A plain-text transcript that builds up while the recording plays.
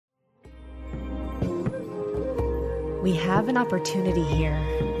We have an opportunity here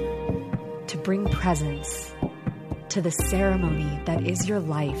to bring presence to the ceremony that is your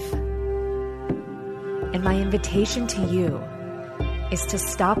life. And my invitation to you is to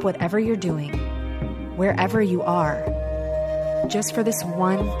stop whatever you're doing, wherever you are, just for this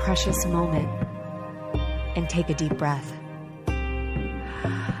one precious moment, and take a deep breath.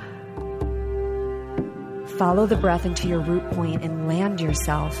 Follow the breath into your root point and land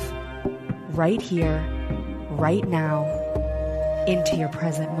yourself right here, right now, into your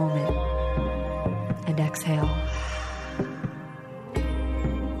present moment. And exhale.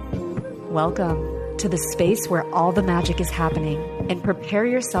 Welcome to the space where all the magic is happening, and prepare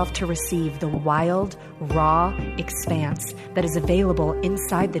yourself to receive the wild, raw expanse that is available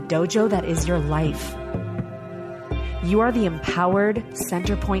inside the dojo that is your life. You are the empowered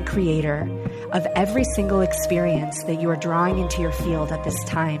center point creator of every single experience that you are drawing into your field at this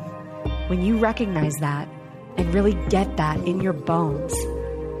time. When you recognize that and really get that in your bones,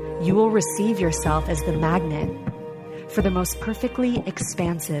 you will receive yourself as the magnet for the most perfectly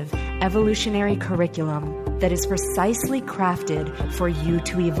expansive evolutionary curriculum that is precisely crafted for you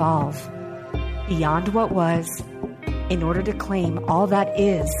to evolve beyond what was, in order to claim all that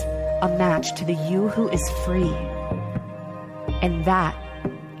is a match to the you who is free. And that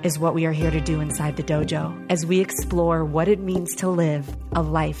is what we are here to do inside the dojo as we explore what it means to live a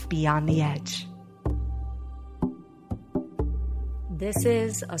life beyond the edge. This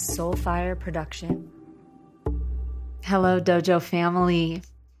is a Soulfire production. Hello, dojo family.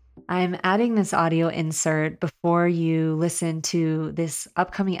 I'm adding this audio insert before you listen to this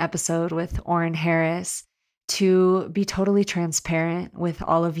upcoming episode with Oren Harris to be totally transparent with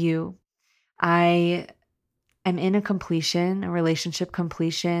all of you. I am in a relationship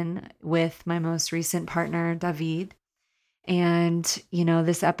completion with my most recent partner, David. And,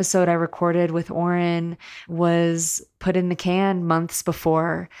 this episode I recorded with Oren was put in the can months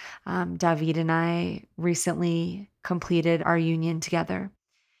before David and I recently completed our union together.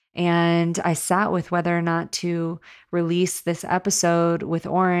 And I sat with whether or not to release this episode with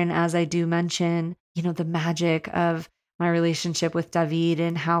Oren, as I do mention, the magic of my relationship with David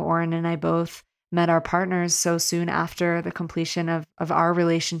and how Oren and I both met our partners so soon after the completion of our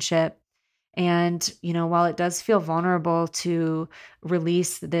relationship. And, while it does feel vulnerable to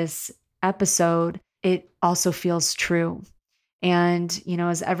release this episode, it also feels true. And,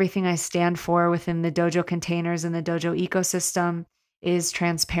 as everything I stand for within the dojo containers and the dojo ecosystem is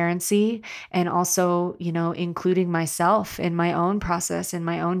transparency, and also, including myself in my own process, in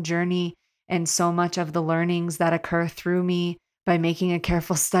my own journey, and so much of the learnings that occur through me by making a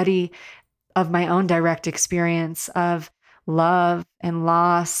careful study of my own direct experience of love and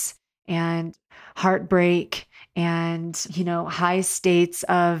loss and heartbreak and, high states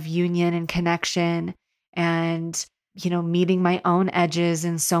of union and connection and, meeting my own edges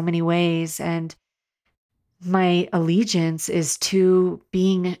in so many ways. And my allegiance is to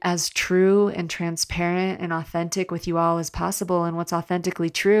being as true and transparent and authentic with you all as possible. And what's authentically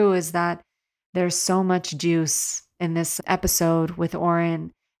true is that there's so much juice in this episode with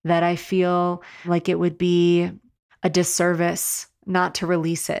Oren that I feel like it would be a disservice not to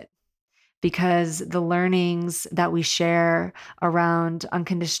release it, because the learnings that we share around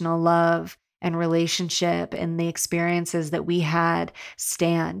unconditional love and relationship and the experiences that we had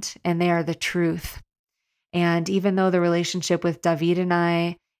stand, and they are the truth. And even though the relationship with David and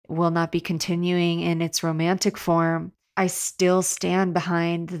I will not be continuing in its romantic form, I still stand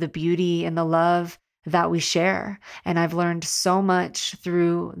behind the beauty and the love that we share. And I've learned so much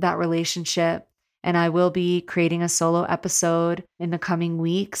through that relationship. And I will be creating a solo episode in the coming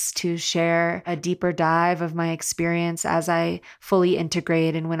weeks to share a deeper dive of my experience as I fully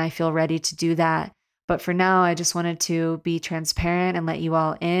integrate and when I feel ready to do that. But for now, I just wanted to be transparent and let you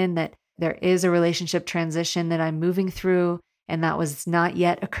all in that there is a relationship transition that I'm moving through, and that was not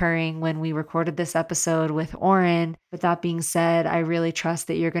yet occurring when we recorded this episode with Oren. But that being said, I really trust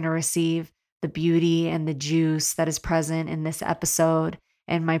that you're going to receive the beauty and the juice that is present in this episode.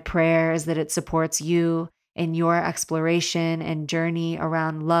 And my prayer is that it supports you in your exploration and journey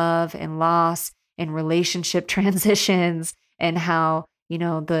around love and loss and relationship transitions, and how,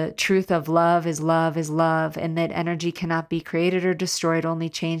 the truth of love is love is love, and that energy cannot be created or destroyed, only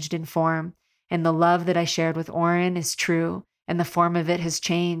changed in form. And the love that I shared with Oren is true, and the form of it has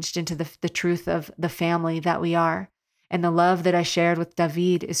changed into the truth of the family that we are. And the love that I shared with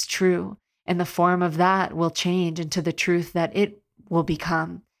David is true, and the form of that will change into the truth that it will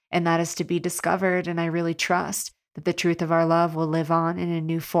become, and that is to be discovered. And I really trust that the truth of our love will live on in a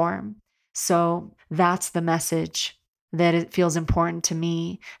new form. So that's the message that it feels important to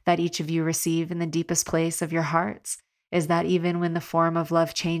me that each of you receive in the deepest place of your hearts. is that even when the form of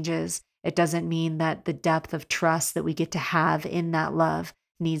love changes, it doesn't mean that the depth of trust that we get to have in that love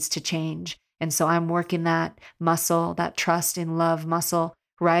needs to change. And so I'm working that muscle, that trust in love muscle,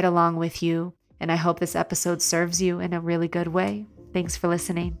 right along with you. And I hope this episode serves you in a really good way. Thanks for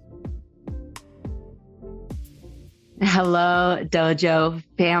listening. Hello, Dojo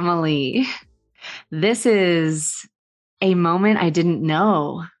family. This is a moment I didn't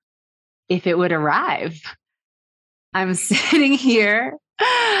know if it would arrive. I'm sitting here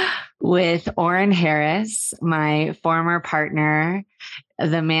with Oren Harris, my former partner,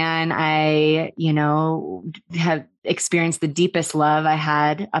 the man I, have experienced the deepest love I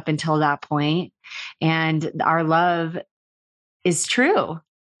had up until that point. And our love is true.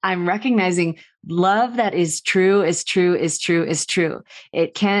 I'm recognizing love that is true, is true, is true, is true.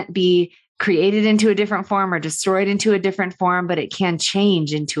 It can't be created into a different form or destroyed into a different form, but it can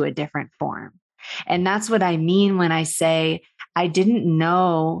change into a different form. And that's what I mean when I say I didn't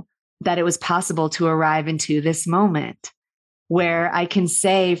know that it was possible to arrive into this moment where I can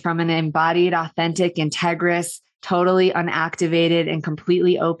say from an embodied, authentic, integrous, totally unactivated and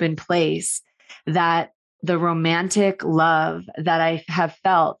completely open place that the romantic love that I have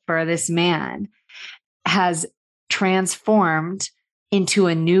felt for this man has transformed into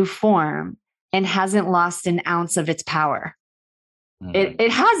a new form and hasn't lost an ounce of its power.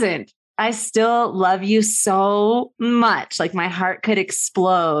 It hasn't. I still love you so much. Like my heart could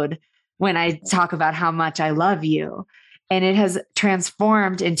explode when I talk about how much I love you. And it has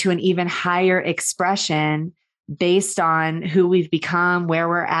transformed into an even higher expression based on who we've become, where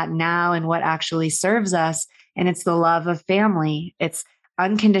we're at now, and what actually serves us. And it's the love of family. It's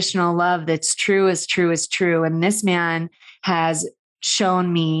unconditional love that's true as true as true. And this man has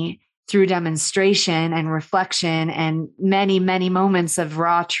shown me through demonstration and reflection and many, many moments of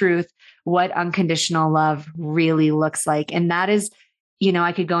raw truth what unconditional love really looks like. And that is,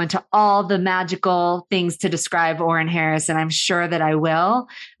 I could go into all the magical things to describe Oren Harris, and I'm sure that I will.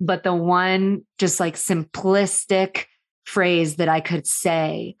 But the one just like simplistic phrase that I could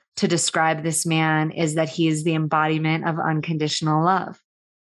say to describe this man is that he is the embodiment of unconditional love.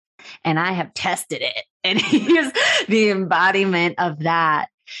 And I have tested it, and he is the embodiment of that.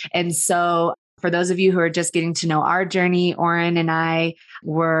 And so for those of you who are just getting to know our journey, Oren and I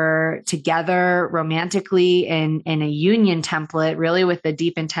were together romantically in a union template, really with the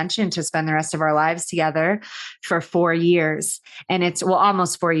deep intention to spend the rest of our lives together for 4 years. And it's,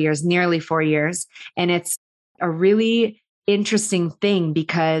 almost 4 years, nearly 4 years. And it's a really interesting thing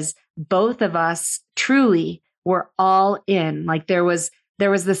because both of us truly were all in. Like there was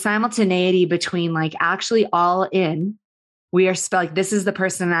the simultaneity between like actually all in. We are like, this is the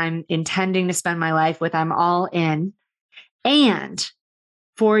person I'm intending to spend my life with. I'm all in. And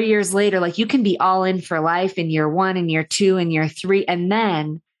 4 years later, like you can be all in for life in year 1 and year 2 and year 3. And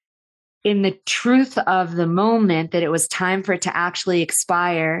then in the truth of the moment that it was time for it to actually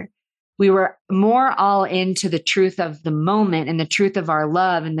expire, we were more all into the truth of the moment and the truth of our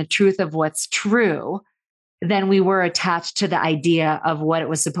love and the truth of what's true than we were attached to the idea of what it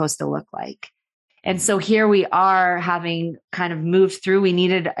was supposed to look like. And so here we are having kind of moved through.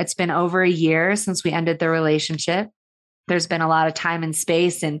 It's been over a year since we ended the relationship. There's been a lot of time and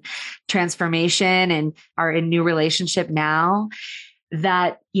space and transformation and are in new relationship now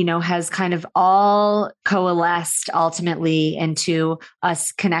that, has kind of all coalesced ultimately into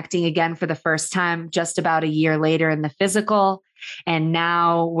us connecting again for the first time, just about a year later in the physical. And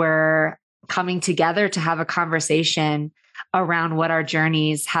now we're coming together to have a conversation around what our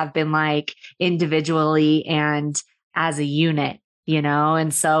journeys have been like individually and as a unit,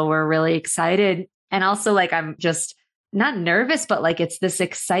 and so we're really excited. And also like, I'm just not nervous, but like, it's this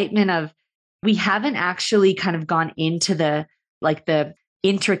excitement of, we haven't actually kind of gone into the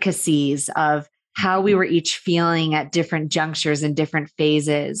intricacies of how we were each feeling at different junctures and different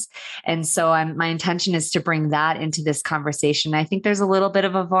phases. And so my intention is to bring that into this conversation. I think there's a little bit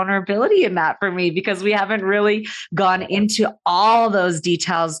of a vulnerability in that for me because we haven't really gone into all those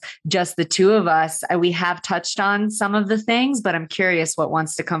details, just the two of us. We have touched on some of the things, but I'm curious what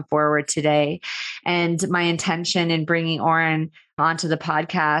wants to come forward today. And my intention in bringing Oren onto the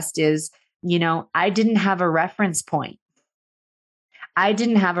podcast is, I didn't have a reference point. I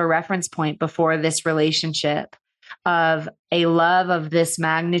didn't have a reference point before this relationship of a love of this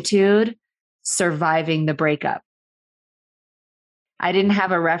magnitude surviving the breakup. I didn't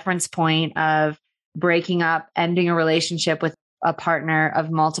have a reference point of breaking up, ending a relationship with a partner of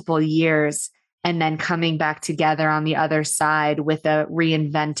multiple years, and then coming back together on the other side with a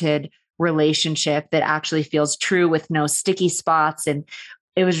reinvented relationship that actually feels true with no sticky spots and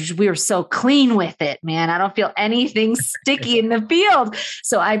we were so clean with it, man. I don't feel anything sticky in the field.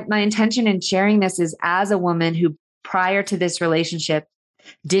 So my intention in sharing this is, as a woman who prior to this relationship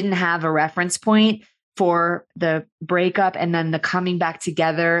didn't have a reference point for the breakup and then the coming back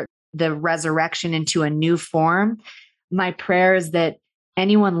together, the resurrection into a new form. My prayer is that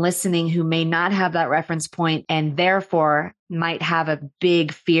anyone listening who may not have that reference point and therefore might have a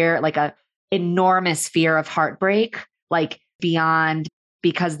big fear, like a enormous fear of heartbreak, like beyond,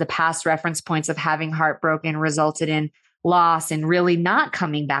 because the past reference points of having heartbroken resulted in loss and really not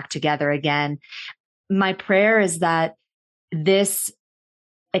coming back together again. My prayer is that this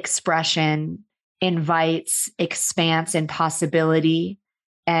expression invites expanse and possibility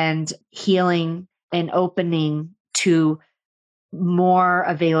and healing and opening to more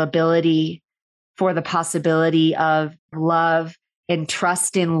availability for the possibility of love and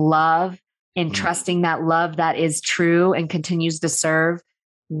trust in love and trusting that love that is true and continues to serve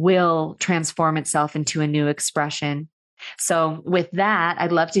will transform itself into a new expression. So with that,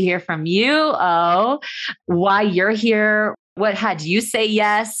 I'd love to hear from you, why you're here. What had you say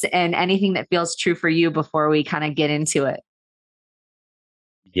yes, and anything that feels true for you before we kind of get into it?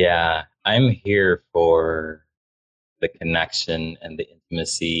 Yeah, I'm here for the connection and the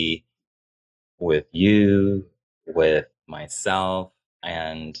intimacy with you, with myself,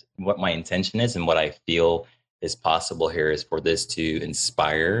 and what my intention is and what I feel is possible here is for this to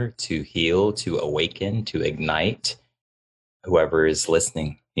inspire, to heal, to awaken, to ignite whoever is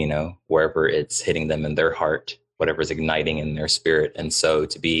listening, wherever it's hitting them in their heart, whatever's igniting in their spirit. And so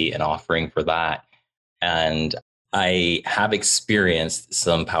to be an offering for that. And I have experienced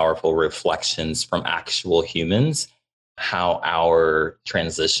some powerful reflections from actual humans, how our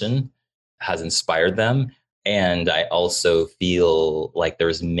transition has inspired them. And I also feel like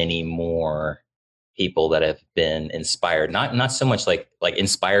there's many more people that have been inspired, not so much like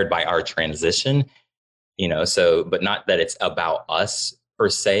inspired by our transition, but not that it's about us per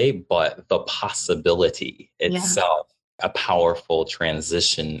se, but the possibility itself, a powerful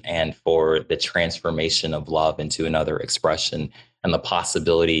transition, and for the transformation of love into another expression, and the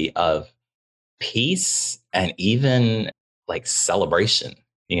possibility of peace and even like celebration.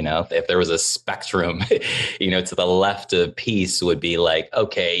 If there was a spectrum, to the left of peace would be like,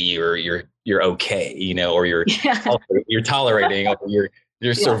 okay, you're okay, or you're tolerating, or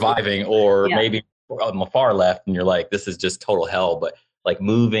you're surviving, or maybe on the far left and you're like, this is just total hell. But like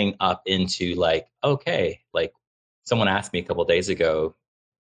moving up into like, okay, like someone asked me a couple of days ago,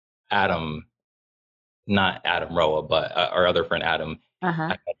 Adam, not Adam Roa, but our other friend Adam, I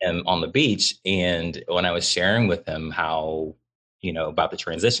met him on the beach. And when I was sharing with him how, about the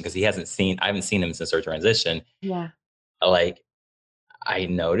transition, because I haven't seen him since our transition. Yeah. Like, I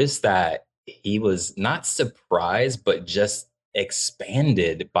noticed that he was not surprised, but just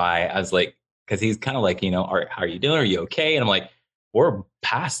expanded by, I was like, because he's kind of like, how are you doing? Are you okay? And I'm like, we're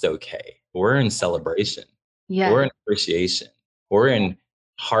past okay. We're in celebration. Yeah. We're in appreciation. We're in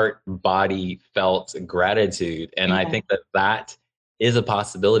heart, body, felt gratitude. And I think that is a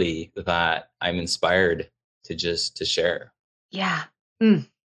possibility that I'm inspired to share. Yeah.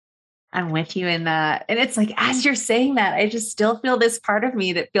 I'm with you in that. And it's like, as you're saying that, I just still feel this part of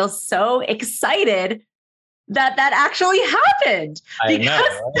me that feels so excited that actually happened.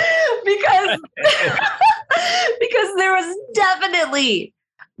 Because because there was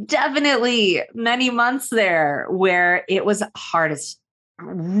definitely many months there where it was hardest,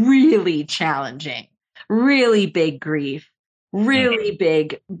 really challenging, really big grief, really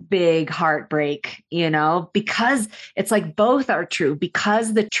big heartbreak, because it's like both are true,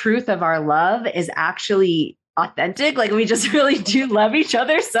 because the truth of our love is actually authentic. Like we just really do love each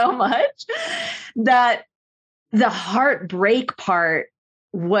other so much that the heartbreak part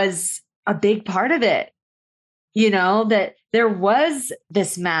was a big part of it. That there was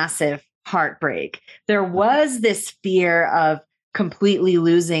this massive heartbreak. There was this fear of completely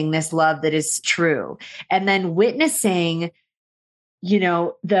losing this love that is true. And then witnessing,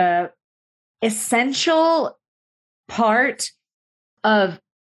 the essential part of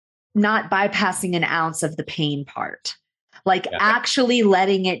not bypassing an ounce of the pain part, like actually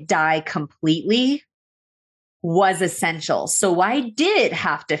letting it die completely was essential. So I did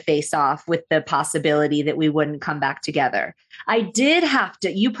have to face off with the possibility that we wouldn't come back together. I did have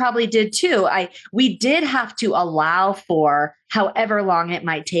to, you probably did too. We did have to allow for however long it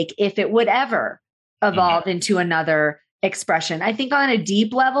might take, if it would ever evolve into another expression. I think on a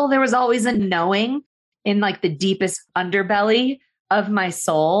deep level, there was always a knowing in like the deepest underbelly of my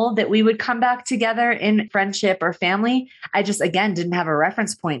soul that we would come back together in friendship or family. I just, again, didn't have a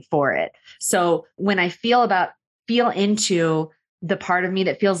reference point for it. So when I feel into the part of me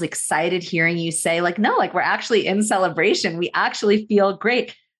that feels excited hearing you say like, no, like we're actually in celebration. We actually feel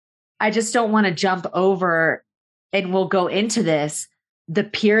great. I just don't want to jump over, and we'll go into this, the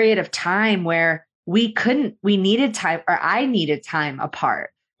period of time where we needed time, or I needed time apart,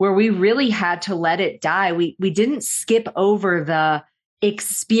 where we really had to let it die. We didn't skip over the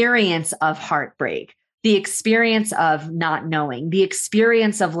experience of heartbreak, the experience of not knowing, the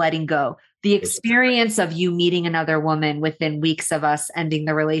experience of letting go, the experience of you meeting another woman within weeks of us ending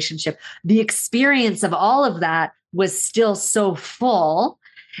the relationship. The experience of all of that was still so full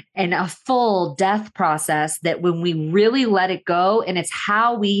and a full death process that when we really let it go, and it's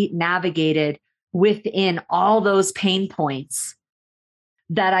how we navigated within all those pain points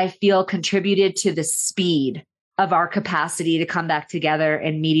that I feel contributed to the speed of our capacity to come back together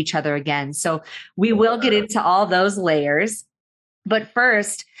and meet each other again. So we will get into all those layers. But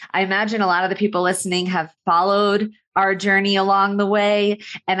first, I imagine a lot of the people listening have followed our journey along the way.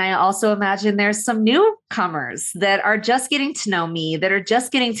 And I also imagine there's some newcomers that are just getting to know me, that are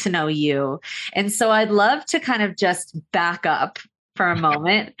just getting to know you. And so I'd love to kind of just back up for a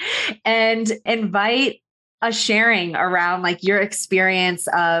moment and invite a sharing around like your experience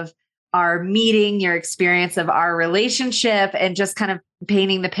of our meeting, your experience of our relationship, and just kind of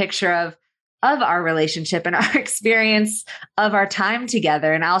painting the picture of our relationship and our experience of our time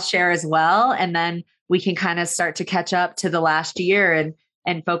together. And I'll share as well. And then we can kind of start to catch up to the last year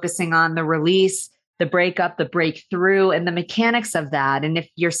and focusing on the release, the breakup, the breakthrough, and the mechanics of that. And if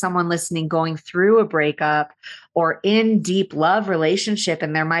you're someone listening going through a breakup or in deep love relationship,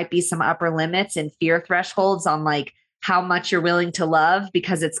 and there might be some upper limits and fear thresholds on like how much you're willing to love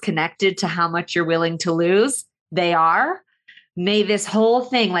because it's connected to how much you're willing to lose, they are. May this whole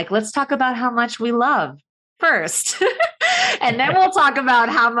thing, like, let's talk about how much we love first. And then we'll talk about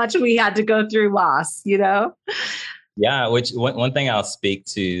how much we had to go through loss, you know? Yeah, which one thing I'll speak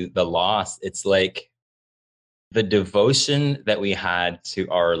to the loss, it's like the devotion that we had to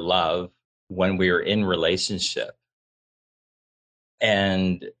our love when we were in relationship.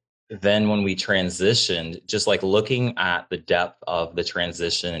 And then when we transitioned, just like looking at the depth of the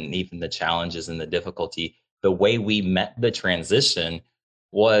transition and even the challenges and the difficulty, the way we met the transition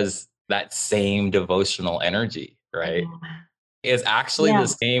was that same devotional energy, right? It's actually the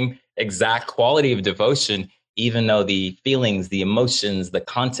same exact quality of devotion, even though the feelings, the emotions, the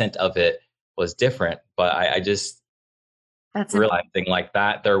content of it was different. But I just realizing like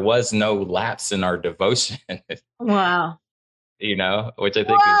that, there was no lapse in our devotion. Wow. You know, which I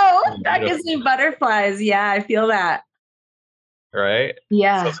think is that gives me butterflies. Yeah, I feel that. Right?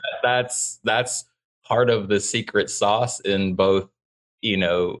 Yeah. So that's part of the secret sauce in both, you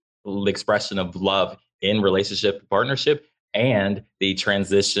know, the expression of love in relationship, partnership, and the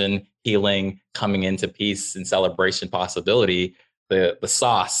transition, healing, coming into peace and celebration possibility. The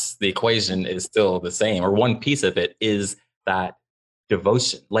sauce, the equation is still the same, or one piece of it is that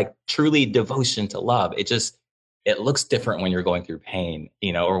devotion, like truly devotion to love. It looks different when you're going through pain,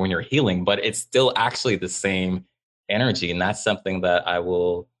 you know, or when you're healing, but it's still actually the same energy. And that's something that I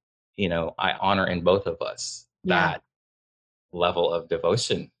will, you know, I honor in both of us, that level of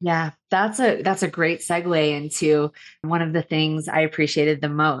devotion. Yeah, that's a great segue into one of the things I appreciated the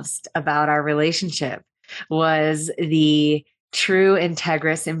most about our relationship was the true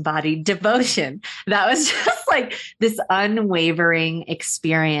integrous embodied devotion. That was just like this unwavering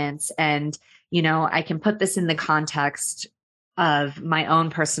experience. And, you know, I can put this in the context of my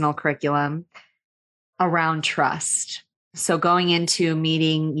own personal curriculum around trust. So going into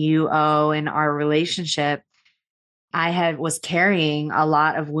meeting you, and our relationship, I was carrying a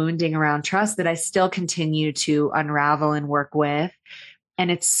lot of wounding around trust that I still continue to unravel and work with. And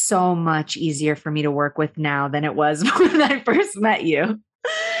it's so much easier for me to work with now than it was when I first met you.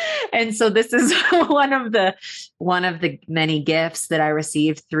 And so this is one of the many gifts that I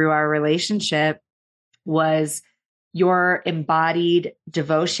received through our relationship was your embodied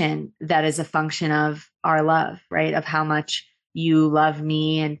devotion that is a function of our love, right? Of how much you love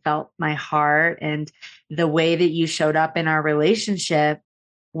me and felt my heart. And the way that you showed up in our relationship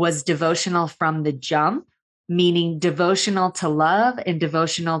was devotional from the jump, meaning devotional to love and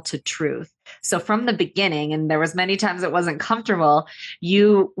devotional to truth. So from the beginning, and there was many times it wasn't comfortable,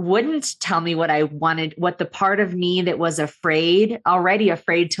 you wouldn't tell me what I wanted, what the part of me that was already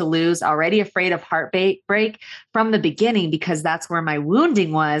afraid to lose, already afraid of heartbreak from the beginning, because that's where my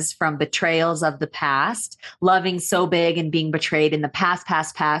wounding was from betrayals of the past, loving so big and being betrayed in the past,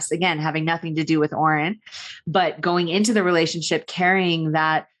 again, having nothing to do with Oren, but going into the relationship, carrying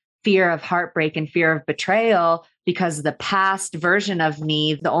that fear of heartbreak and fear of betrayal, because the past version of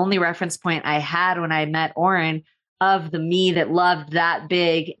me, the only reference point I had when I met Oren of the me that loved that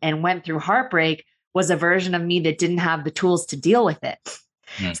big and went through heartbreak was a version of me that didn't have the tools to deal with it.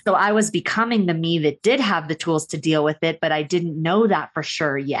 Mm. So I was becoming the me that did have the tools to deal with it, but I didn't know that for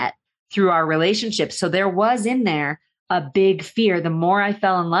sure yet through our relationship. So there was in there a big fear. The more I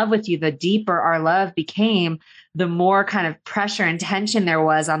fell in love with you, the deeper our love became, the more kind of pressure and tension there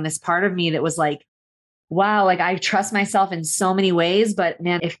was on this part of me that was like, wow, like I trust myself in so many ways, but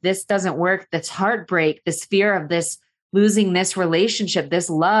man, if this doesn't work, this heartbreak, this fear of this losing this relationship, this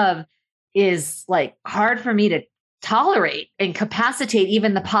love is like hard for me to tolerate and capacitate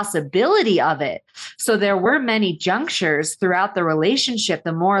even the possibility of it. So there were many junctures throughout the relationship.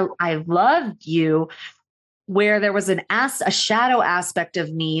 The more I loved you, where there was a shadow aspect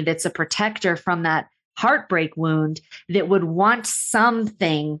of me that's a protector from that heartbreak wound that would want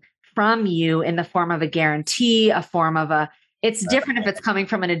something from you in the form of a guarantee, a form of it's different if it's coming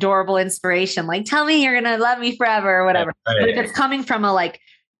from an adorable inspiration, like tell me you're going to love me forever or whatever. Right. But if it's coming from a, like,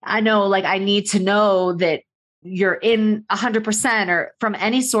 I know, like I need to know that you're in 100% or from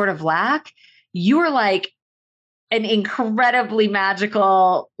any sort of lack, you are like an incredibly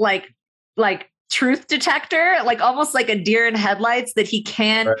magical, like truth detector, like almost like a deer in headlights that he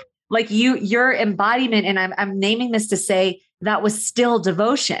can, Right. like your embodiment. And I'm naming this to say that was still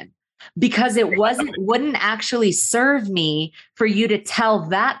devotion, because it wouldn't actually serve me for you to tell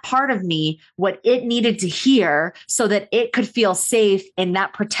that part of me what it needed to hear so that it could feel safe and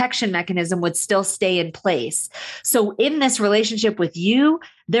that protection mechanism would still stay in place. So in this relationship with you,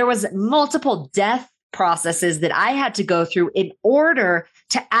 there was multiple death processes that I had to go through in order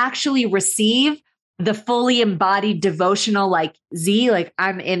to actually receive the fully embodied devotional, like Z, like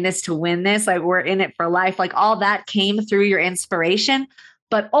I'm in this to win this, like we're in it for life, like all that came through your inspiration,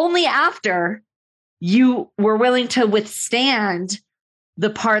 but only after you were willing to withstand the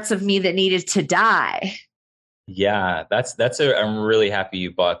parts of me that needed to die. Yeah, I'm really happy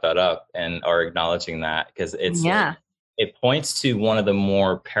you brought that up and are acknowledging that, because it points to one of the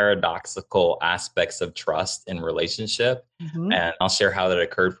more paradoxical aspects of trust in relationship. Mm-hmm. And I'll share how that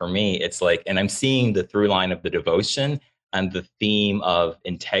occurred for me. It's like, and I'm seeing the through line of the devotion and the theme of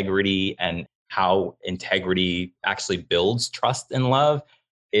integrity and how integrity actually builds trust and love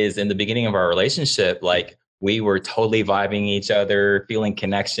is in the beginning of our relationship. Like we were totally vibing each other, feeling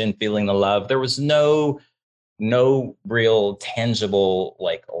connection, feeling the love. There was no real tangible,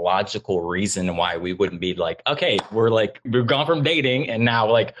 like logical reason why we wouldn't be like, okay, we've gone from dating and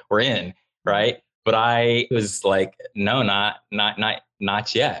now like we're in, right? But I was like, no,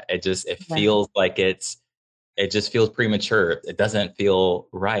 not yet. It feels like it just feels premature. It doesn't feel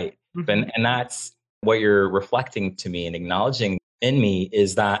right. Mm-hmm. And that's what you're reflecting to me and acknowledging in me,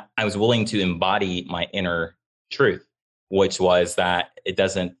 is that I was willing to embody my inner truth, which was that it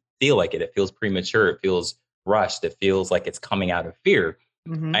doesn't feel like it. It feels premature. It feels rushed. It feels like it's coming out of fear.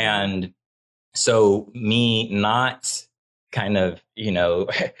 Mm-hmm. And so me not kind of,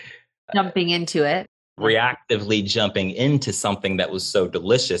 Jumping into it. reactively jumping into something that was so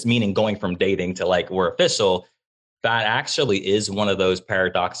delicious, meaning going from dating to like we're official, that actually is one of those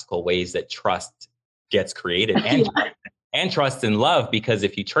paradoxical ways that trust gets created and trust and love. Because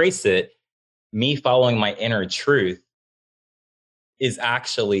if you trace it, me following my inner truth is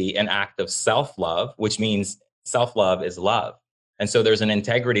actually an act of self-love, which means self-love is love. And so there's an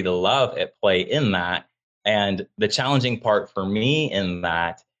integrity to love at play in that. And the challenging part for me in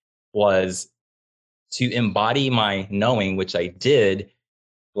that was to embody my knowing, which I did.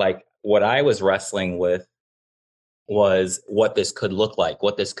 Like what I was wrestling with was what this could look like,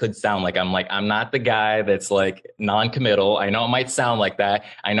 what this could sound like. I'm not the guy that's like non-committal. I know it might sound like that.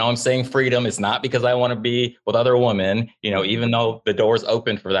 I know I'm saying freedom is not because I want to be with other women, even though the door's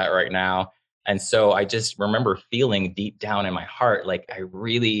open for that right now. And so I just remember feeling deep down in my heart, like I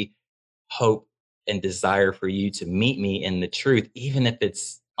really hope and desire for you to meet me in the truth, even if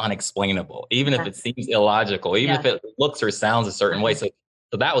it's unexplainable, even if it seems illogical, even if it looks or sounds a certain way. So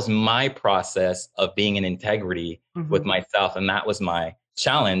that was my process of being in integrity with myself. And that was my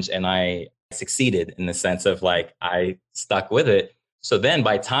challenge. And I succeeded in the sense of like, I stuck with it. So then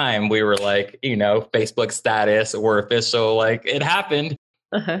by time we were like, Facebook status, we're official, like it happened.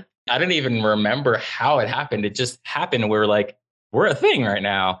 Uh-huh. I didn't even remember how it happened. It just happened. We were like, we're a thing right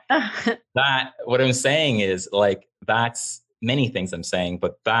now. That what I'm saying is like, that's many things I'm saying,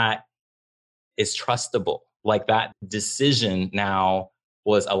 but that is trustable. Like that decision now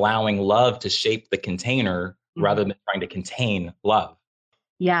was allowing love to shape the container rather than trying to contain love.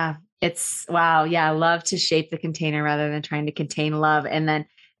 Yeah, it's wow. Yeah, love to shape the container rather than trying to contain love. And then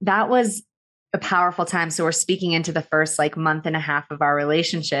that was a powerful time. So we're speaking into the first like month and a half of our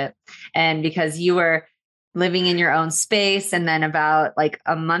relationship. And because you were living in your own space. And then about like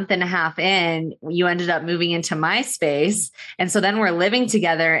a month and a half in, you ended up moving into my space. And so then we're living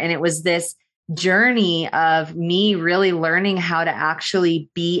together. And it was this journey of me really learning how to actually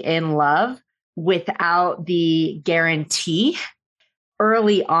be in love without the guarantee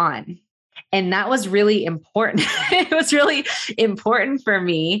early on. And that was really important. It was really important for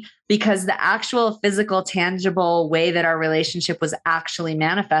me because the actual physical, tangible way that our relationship was actually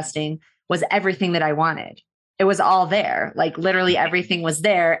manifesting was everything that I wanted. It was all there. Like literally everything was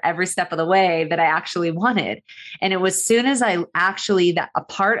there every step of the way that I actually wanted. And it was soon as I actually, that a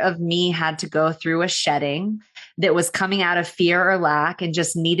part of me had to go through a shedding that was coming out of fear or lack and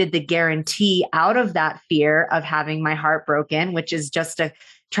just needed the guarantee out of that fear of having my heart broken, which is just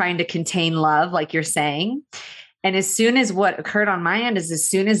trying to contain love, like you're saying. And as soon as what occurred on my end is as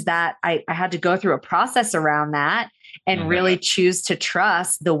soon as that, I had to go through a process around that and really choose to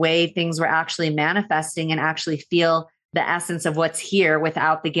trust the way things were actually manifesting and actually feel the essence of what's here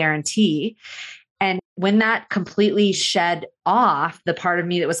without the guarantee. And when that completely shed off the part of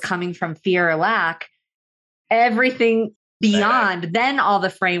me that was coming from fear or lack, everything beyond, then all the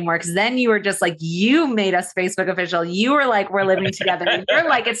frameworks, then you were just like, you made us Facebook official. You were like, we're living together. You're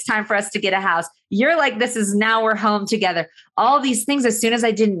like, it's time for us to get a house. You're like, this is now we're home together. All these things, as soon as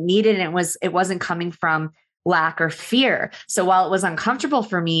I didn't need it, and it wasn't coming from lack or fear. So while it was uncomfortable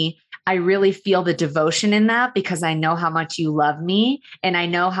for me, I really feel the devotion in that because I know how much you love me. And I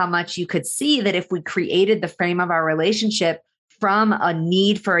know how much you could see that if we created the frame of our relationship from a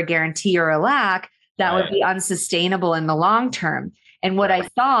need for a guarantee or a lack, that would be unsustainable in the long term. And what I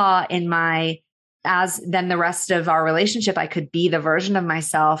saw as then the rest of our relationship, I could be the version of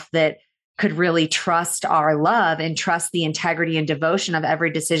myself that could really trust our love and trust the integrity and devotion of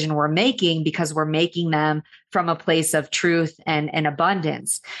every decision we're making because we're making them from a place of truth and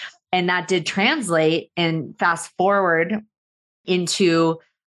abundance. And that did translate and fast forward into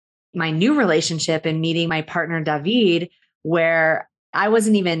my new relationship and meeting my partner, David, where I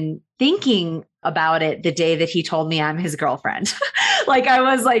wasn't even thinking about it the day that he told me I'm his girlfriend. Like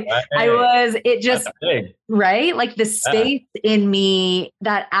right? Like the space in me,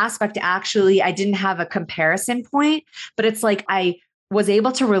 that aspect, actually, I didn't have a comparison point, but it's like I was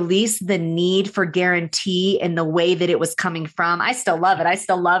able to release the need for guarantee in the way that it was coming from. I still love it. I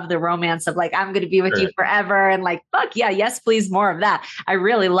still love the romance of like, I'm going to be with you forever. And like, fuck yeah, yes, please, more of that. I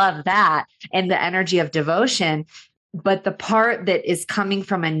really love that. And the energy of devotion. But the part that is coming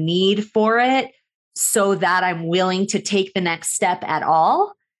from a need for it so that I'm willing to take the next step at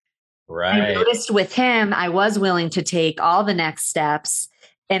all. Right. I noticed with him, I was willing to take all the next steps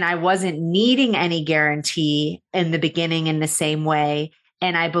and I wasn't needing any guarantee in the beginning in the same way.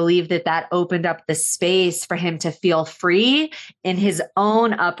 And I believe that opened up the space for him to feel free in his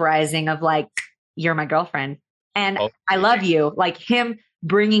own uprising of like, you're my girlfriend and I love you. Like him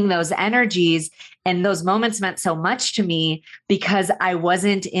bringing those energies and those moments meant so much to me because I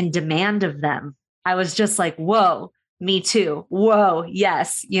wasn't in demand of them. I was just like, whoa, me too. Whoa,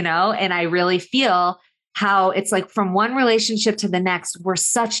 yes, and I really feel how it's like from one relationship to the next, we're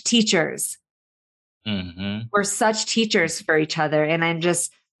such teachers. Mm-hmm. We're such teachers for each other. And I'm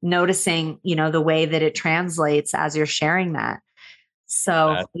just noticing, the way that it translates as you're sharing that.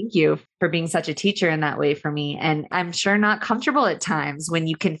 So thank you for being such a teacher in that way for me. And I'm sure not comfortable at times when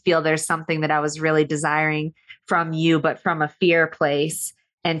you can feel there's something that I was really desiring from you, but from a fear place,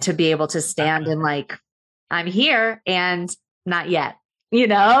 and to be able to stand and like, I'm here and not yet,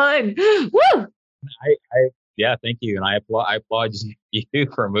 and woo. Yeah, thank you. And I applaud you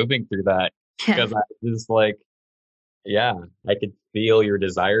for moving through that because I was like, I could feel your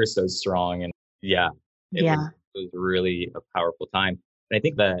desire so strong. And it was really a powerful time. And I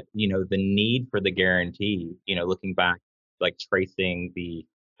think that, the need for the guarantee, looking back, like tracing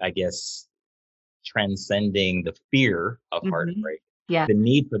transcending the fear of heartbreak. Yeah. The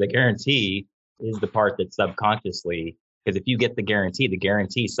need for the guarantee is the part that subconsciously, because if you get the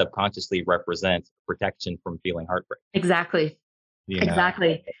guarantee subconsciously represents protection from feeling heartbreak. Exactly.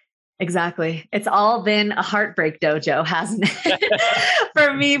 Exactly. It's all been a heartbreak dojo, hasn't it?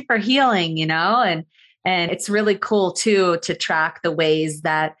 For me, for healing, and it's really cool too, to track the ways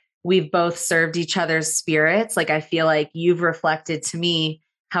that we've both served each other's spirits. Like, I feel like you've reflected to me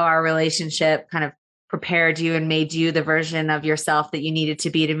how our relationship kind of prepared you and made you the version of yourself that you needed to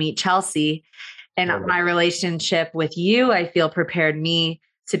be to meet Chelsea. And my relationship with you, I feel, prepared me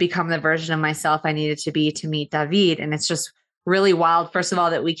to become the version of myself I needed to be to meet David. And it's just really wild, first of all,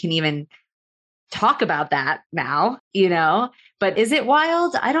 that we can even talk about that now, but is it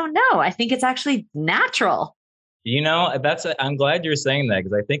wild? I don't know. I think it's actually natural. I'm glad you're saying that,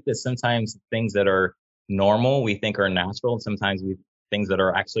 because I think that sometimes things that are normal, we think are natural. And sometimes things that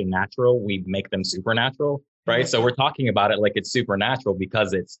are actually natural, we make them supernatural, right? So we're talking about it like it's supernatural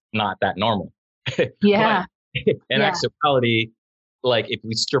because it's not that normal. But Yeah. in Yeah. actuality, like if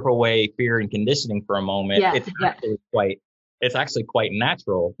we strip away fear and conditioning for a moment, Yeah. Yeah. it's actually quite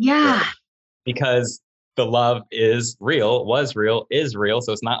natural, right? Yeah. Because the love is real, was real, is real.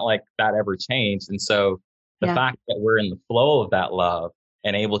 So it's not like that ever changed. And so the Yeah. fact that we're in the flow of that love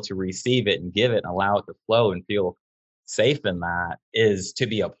and able to receive it and give it and allow it to flow and feel safe in that is to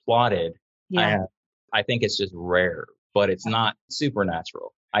be applauded. Yeah. And I think it's just rare, but it's not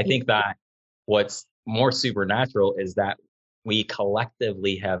supernatural. I think that what's more supernatural is that we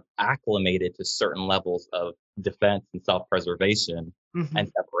collectively have acclimated to certain levels of defense and self preservation Mhm. and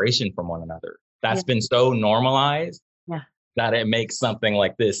separation from one another. Yeah. That's been so normalized Yeah. that it makes something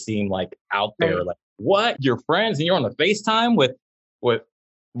like this seem like out there. Right. Like, what? You're friends and you're on the FaceTime with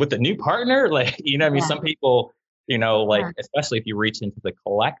with a new partner? Like, you know what I mean? Yeah. Some people, like Yeah. especially if you reach into the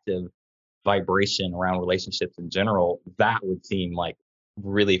collective vibration around relationships in general, that would seem like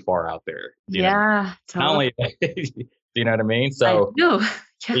really far out there. Do you know what I mean? Yeah. Not Totally. only do you know what I mean? I So do.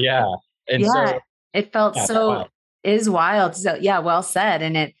 Yeah. yeah. And Yeah. so It felt yeah, so wow. is wild. So yeah, well said.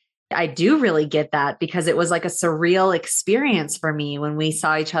 And I do really get that because it was like a surreal experience for me when we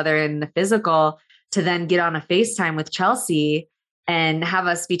saw each other in the physical to then get on a FaceTime with Chelsea and have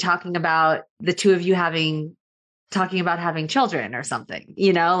us be talking about the two of you talking about having children or something,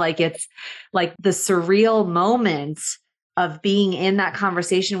 like it's like the surreal moment of being in that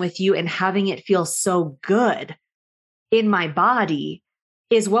conversation with you and having it feel so good in my body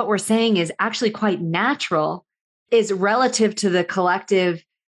is what we're saying is actually quite natural, is relative to the collective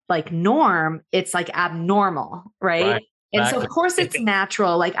like norm. It's like abnormal, right? Right. And so, of Exactly. course, it's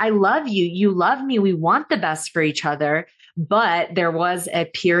natural. Like, I love you. You love me. We want the best for each other. But there was a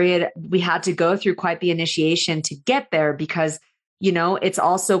period we had to go through quite the initiation to get there because, it's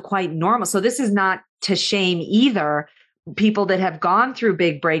also quite normal. So, this is not to shame either people that have gone through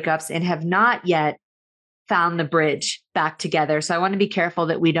big breakups and have not yet found the bridge back together. So I want to be careful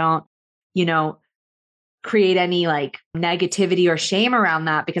that we don't, you know, create any like negativity or shame around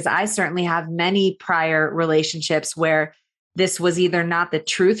that because I certainly have many prior relationships where this was either not the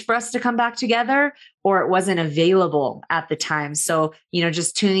truth for us to come back together or it wasn't available at the time. So,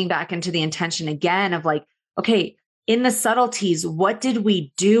 just tuning back into the intention again of like, okay, in the subtleties, what did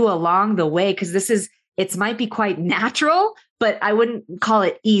we do along the way? Because it might be quite natural, but I wouldn't call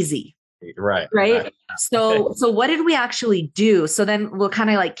it easy. Right. Right. Exactly. So what did we actually do? So then we'll kind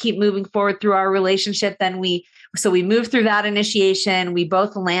of like keep moving forward through our relationship. We moved through that initiation. We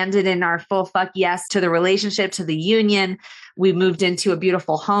both landed in our full fuck yes to the relationship, to the union. We moved into a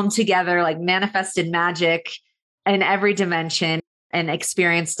beautiful home together, like manifested magic in every dimension and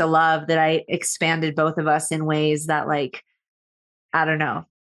experienced a love that I expanded both of us in ways that like, I don't know,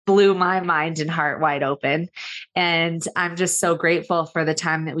 blew my mind and heart wide open. And I'm just so grateful for the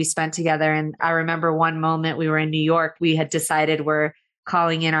time that we spent together. And I remember one moment we were in New York, we had decided we're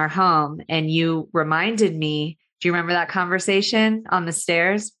calling in our home. And you reminded me, do you remember that conversation on the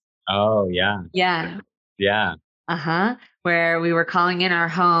stairs? Oh yeah. Yeah. Yeah. Uh-huh. Where we were calling in our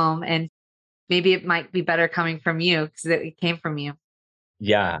home and maybe it might be better coming from you because it came from you.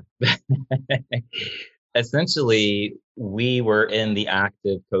 Yeah. Essentially, we were in the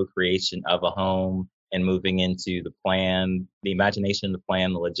active co-creation of a home and moving into the plan, the imagination, the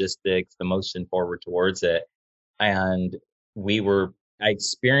plan, the logistics, the motion forward towards it. And I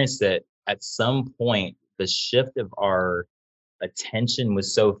experienced it at some point, the shift of our attention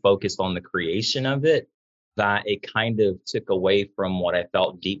was so focused on the creation of it that it kind of took away from what I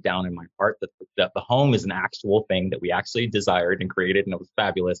felt deep down in my heart that the home is an actual thing that we actually desired and created, and it was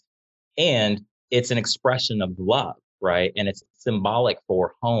fabulous. And it's an expression of love, right? And it's symbolic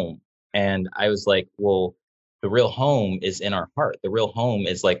for home. And I was like, well, the real home is in our heart. The real home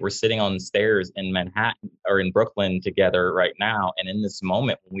is like we're sitting on the stairs in Manhattan or in Brooklyn together right now. And in this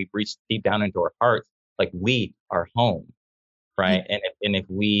moment, when we reach deep down into our hearts, like we are home, Yeah. right? And if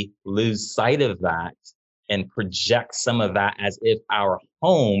we lose sight of that and project some of that as if our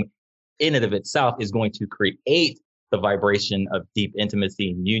home in and of itself is going to create the vibration of deep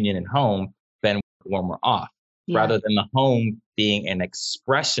intimacy and union and home, then when we're off, Yeah. rather than the home being an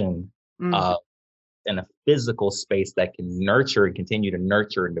expression Mm, of in a physical space that can nurture and continue to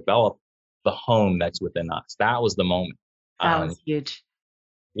nurture and develop the home that's within us. That was the moment. that Um, was huge.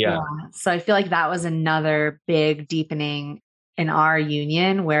 Yeah. yeah, So I feel like that was another big deepening in our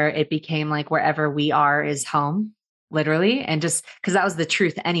union where it became like wherever we are is home, literally. And just because that was the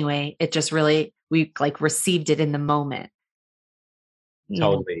truth anyway, it just really, we like received it in the moment. You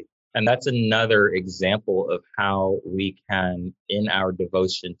know? totally. And that's another example of how we can, in our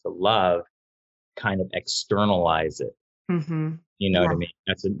devotion to love, kind of externalize it. Mm-hmm. You know what I Yeah.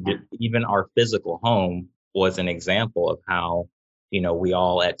 mean? Yeah. Even our physical home was an example of how, we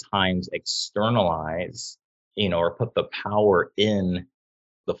all at times externalize, or put the power in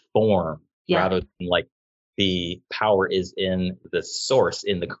the form Yeah. rather than like the power is in the source,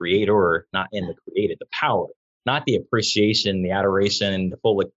 in the creator, not in the created, the power, not the appreciation, the adoration, the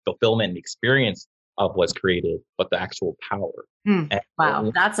full fulfillment and experience of what's created, but the actual power. Hmm. And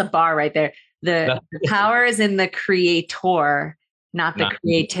Wow. That's a bar right there. The power is in the creator, not the not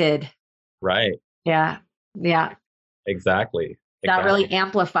created. right. Yeah. Yeah. Exactly. That Exactly. really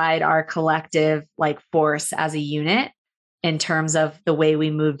amplified our collective like force as a unit in terms of the way we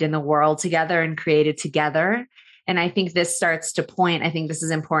moved in the world together and created together. And I think this starts to point, I think this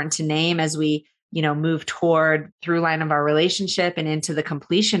is important to name as we, move toward through line of our relationship and into the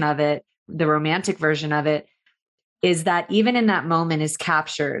completion of it, the romantic version of it, is that even in that moment is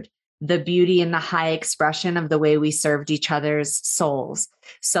captured the beauty and the high expression of the way we served each other's souls.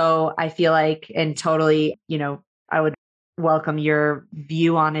 So I feel like, and totally, I would welcome your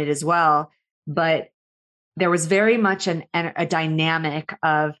view on it as well. But there was very much a dynamic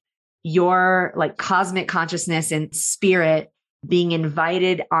of your like cosmic consciousness and spirit being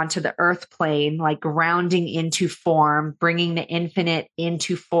invited onto the earth plane, like grounding into form, bringing the infinite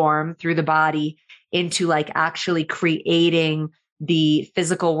into form through the body, into like actually creating the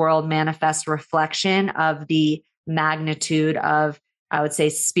physical world manifest reflection of the magnitude of, I would say,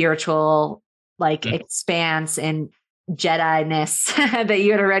 spiritual like Mm. expanse and Jedi-ness that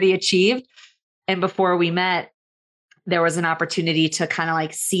you had already achieved. And before we met, there was an opportunity to kind of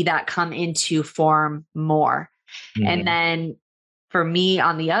like see that come into form more. And Mhm. then for me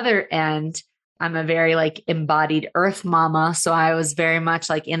on the other end, I'm a very like embodied earth mama. So I was very much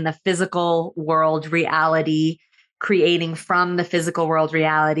like in the physical world reality, creating from the physical world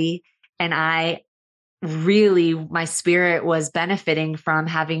reality. And I really, my spirit was benefiting from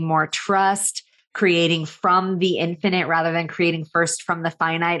having more trust, creating from the infinite rather than creating first from the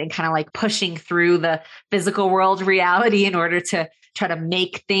finite, and kind of like pushing through the physical world reality in order to try to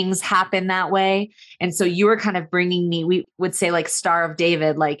make things happen that way. And so you were kind of bringing me, we would say like Star of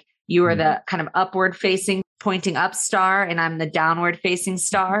David, like you were Mhm. the kind of upward facing, pointing up star, and I'm the downward facing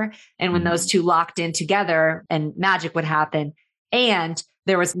star. And when Mhm. those two locked in together, and magic would happen. And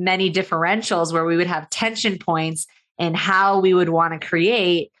there was many differentials where we would have tension points in how we would want to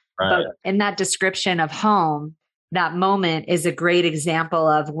create. But Right. in that description of home, that moment is a great example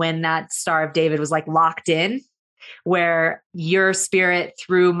of when that Star of David was like locked in, where your spirit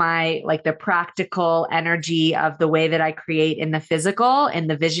through my like the practical energy of the way that I create in the physical and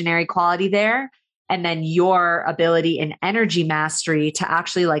the visionary quality there, and then your ability and energy mastery to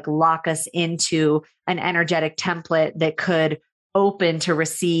actually like lock us into an energetic template that could open to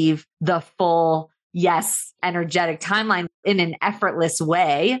receive the full yes energetic timeline in an effortless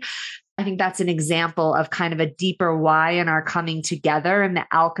way. I think that's an example of kind of a deeper why in our coming together and the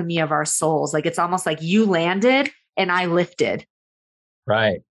alchemy of our souls. Like it's almost like you landed and I lifted.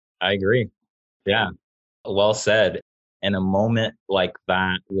 Right. I agree. Yeah. Well said. In a moment like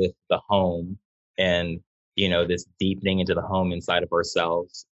that with the home and, this deepening into the home inside of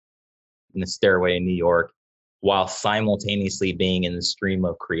ourselves in the stairway in New York, while simultaneously being in the stream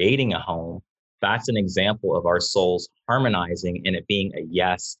of creating a home, that's an example of our souls harmonizing and it being a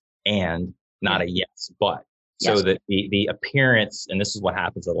yes and not Yeah. a yes, but so Yes. that the appearance, and this is what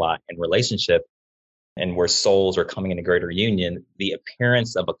happens a lot in relationship and where souls are coming into greater union, the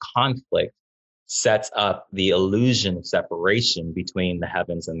appearance of a conflict sets up the illusion of separation between the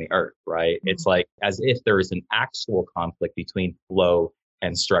heavens and the earth, right? It's like as if there is an actual conflict between flow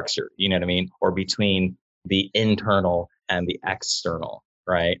and structure, you know what I mean? Or between the internal and the external,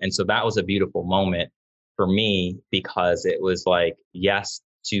 right? And so that was a beautiful moment for me because it was like, yes,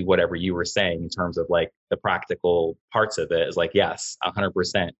 to whatever you were saying in terms of like the practical parts of it is like, yes,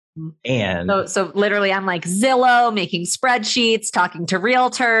 100%. And So literally I'm like Zillow, making spreadsheets, talking to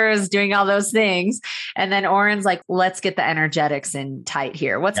realtors, doing all those things. And then Oren's like, let's get the energetics in tight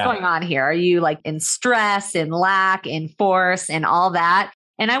here. What's yeah, going on here? Are you like in stress, in lack, in force, and all that?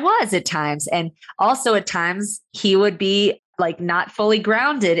 And I was at times. And also at times he would be like not fully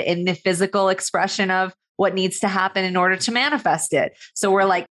grounded in the physical expression of what needs to happen in order to manifest it. So we're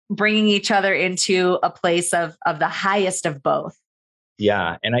like bringing each other into a place of the highest of both.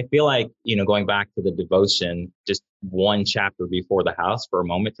 yeah. And I feel like, going back to the devotion, just one chapter before the house for a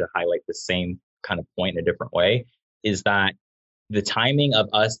moment to highlight the same kind of point in a different way is that the timing of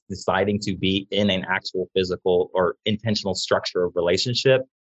us deciding to be in an actual physical or intentional structure of relationship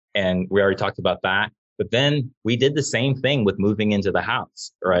And we already talked about that. But then we did the same thing with moving into the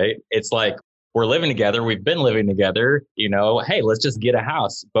house, right? It's like we're living together. We've been living together, hey, let's just get a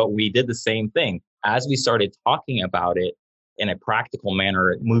house. But we did the same thing. As we started talking about it in a practical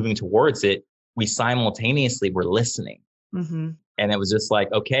manner, moving towards it, we simultaneously were listening. Mm-hmm. And it was just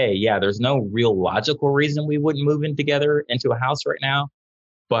like, okay, yeah, there's no real logical reason we wouldn't move in together into a house right now.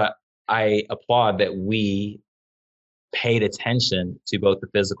 But I applaud that we paid attention to both the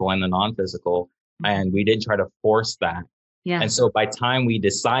physical and the non-physical. And we did try to force that. Yeah. And so by time we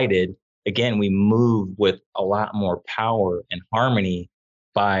decided, again, we moved with a lot more power and harmony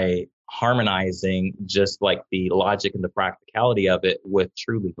by harmonizing just like the logic and the practicality of it with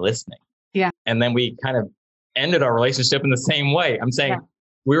truly listening. Yeah. And then we kind of ended our relationship in the same way. I'm saying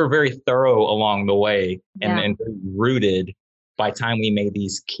we were very thorough along the way and very rooted by time we made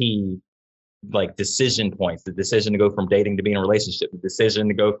these key like decision points, the decision to go from dating to being in a relationship, the decision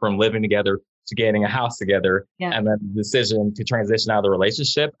to go from living together to getting a house together, and then the decision to transition out of the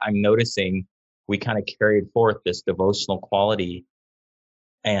relationship. I'm noticing we kind of carried forth this devotional quality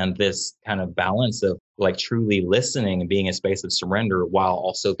and this kind of balance of like truly listening and being a space of surrender while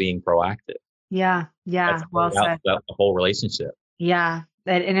also being proactive. Yeah. Yeah. That's Well said. the whole relationship. Yeah.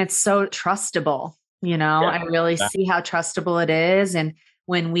 And it's so trustable, I really see how trustable it is. And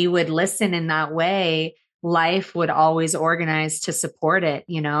when we would listen in that way, life would always organize to support it,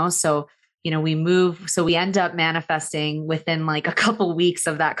 So, we move, so we end up manifesting within like a couple weeks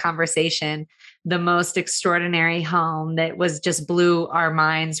of that conversation, the most extraordinary home that was just blew our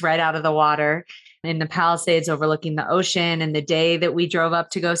minds right out of the water in the Palisades overlooking the ocean. And the day that we drove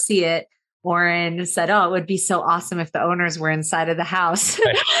up to go see it, Oren said, "Oh, it would be so awesome if the owners were inside of the house."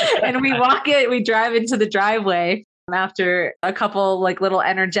 And we drive into the driveway after a couple like little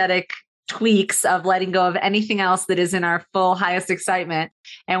energetic tweaks of letting go of anything else that is in our full highest excitement.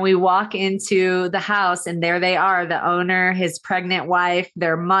 And we walk into the house and there they are, the owner, his pregnant wife,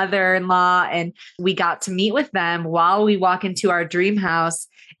 their mother-in-law. And we got to meet with them while we walk into our dream house.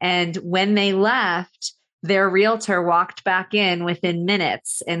 And when they left, their realtor walked back in within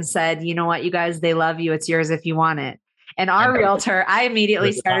minutes and said, "You know what, you guys, they love you. It's yours if you want it." And our realtor, I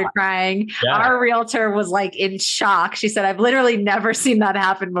immediately started crying. Yeah. Our realtor was like in shock. She said, "I've literally never seen that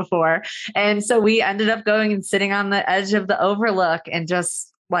happen before." And so we ended up going and sitting on the edge of the overlook and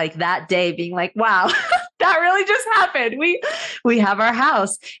just like that day being like, wow, that really just happened. We have our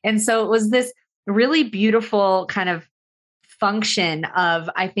house. And so it was this really beautiful kind of function of,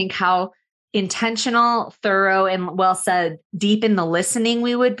 I think, how intentional, thorough, and well said, deep in the listening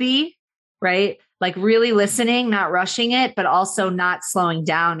we would be, right? Like really listening, not rushing it, but also not slowing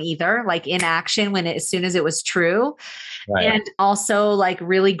down either, like in action as soon as it was true. Right. And also like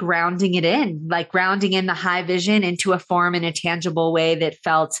really grounding it in, like grounding in the high vision into a form in a tangible way that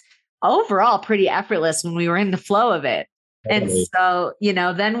felt overall pretty effortless when we were in the flow of it. Totally. And so,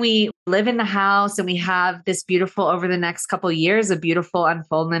 then we live in the house and we have this beautiful, over the next couple of years, a beautiful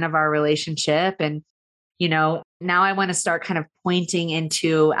unfoldment of our relationship. And, now I want to start kind of pointing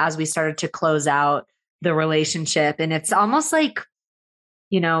into, as we started to close out the relationship, and it's almost like,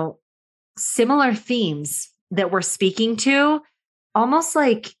 similar themes that we're speaking to, almost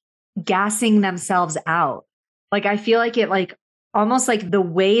like gassing themselves out. Like, I feel like it, like almost like the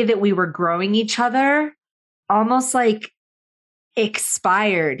way that we were growing each other, almost like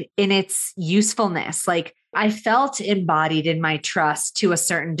expired in its usefulness. Like I felt embodied in my trust to a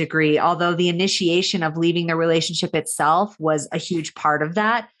certain degree, although the initiation of leaving the relationship itself was a huge part of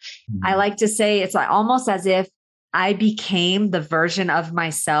that. Mm-hmm. I like to say it's like almost as if I became the version of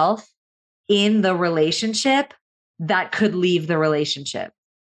myself in the relationship that could leave the relationship.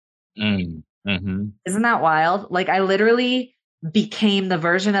 Mm-hmm. Isn't that wild? Like I literally became the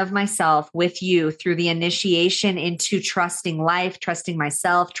version of myself with you through the initiation into trusting life, trusting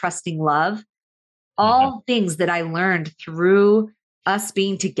myself, trusting love, all things that I learned through us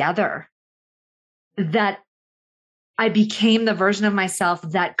being together, that I became the version of myself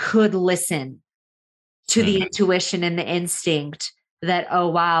that could listen to the intuition and the instinct that, oh,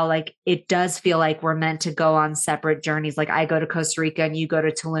 wow, like it does feel like we're meant to go on separate journeys. Like I go to Costa Rica and you go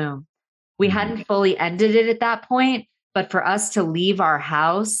to Tulum. We hadn't fully ended it at that point. But for us to leave our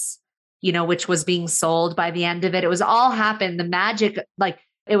house, which was being sold by the end of it, it was all happened. The magic, like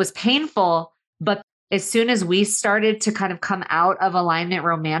it was painful. But as soon as we started to kind of come out of alignment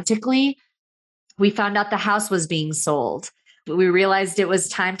romantically, we found out the house was being sold. We realized it was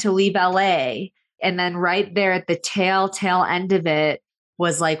time to leave LA. And then right there at the tail end of it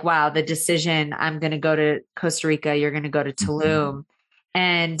was like, wow, the decision, I'm going to go to Costa Rica. You're going to go to Tulum.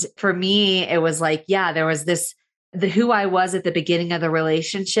 And for me, it was like, yeah, there was this the who I was at the beginning of the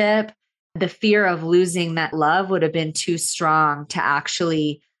relationship, the fear of losing that love would have been too strong to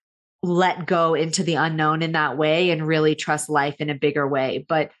actually let go into the unknown in that way and really trust life in a bigger way.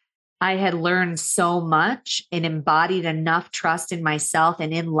 But I had learned so much and embodied enough trust in myself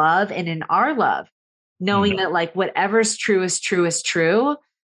and in love and in our love, knowing Mhm. that like whatever's true is true is true.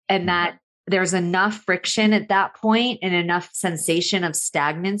 And Mhm. that there's enough friction at that point and enough sensation of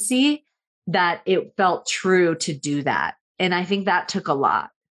stagnancy that it felt true to do that. And I think that took a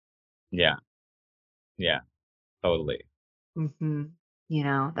lot. Yeah. Yeah. Totally. hmm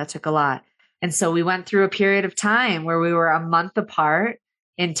that took a lot. And so we went through a period of time where we were a month apart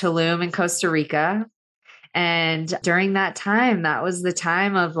in Tulum in Costa Rica. And during that time, that was the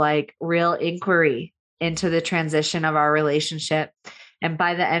time of like real inquiry into the transition of our relationship. And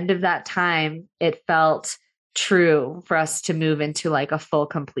by the end of that time, it felt true for us to move into like a full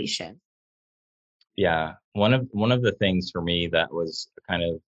completion. Yeah. One of the things for me that was a kind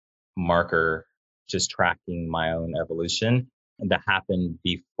of marker, just tracking my own evolution, that happened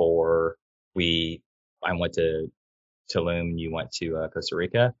before we I went to Tulum, you went to Costa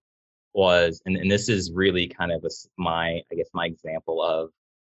Rica, was, and this is really kind of my, I guess, my example of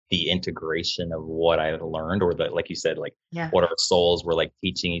the integration of what I had learned, or the, like you said, like Yeah. what our souls were like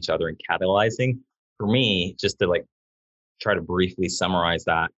teaching each other and catalyzing. For me, just to like try to briefly summarize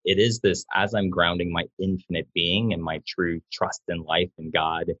that, it is this: as I'm grounding my infinite being and my true trust in life and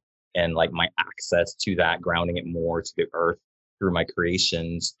God, and like my access to that, grounding it more to the earth through my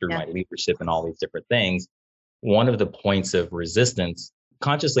creations, through Yeah. my leadership, and all these different things. One of the points of resistance,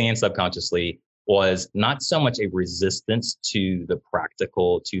 consciously and subconsciously, was not so much a resistance to the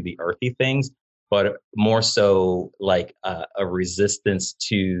practical, to the earthy things, but more so like a resistance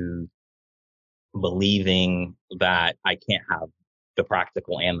to believing that I can't have the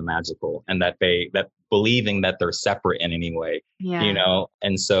practical and the magical, and that believing that they're separate in any way, you Yeah. know?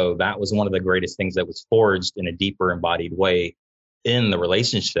 And so that was one of the greatest things that was forged in a deeper embodied way in the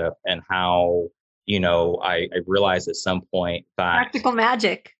relationship. And how, I realized at some point that Practical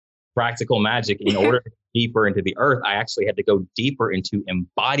magic. practical magic, in order to go deeper into the earth, I actually had to go deeper into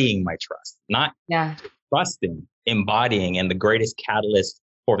embodying my trust, not Yeah. trusting, embodying. And the greatest catalyst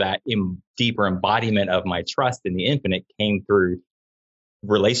for that deeper embodiment of my trust in the infinite came through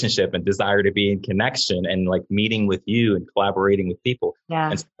relationship and desire to be in connection, and like meeting with you and collaborating with people.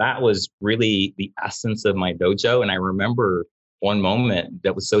 Yeah. And so that was really the essence of my dojo. And I remember one moment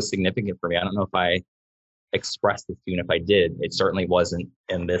that was so significant for me. I don't know if I expressed this to you, and if I did, it certainly wasn't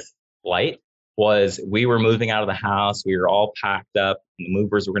in this light. Was we were moving out of the house, we were all packed up, and the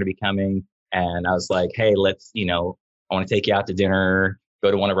movers were going to be coming, and I was like, "Hey, let's, I want to take you out to dinner,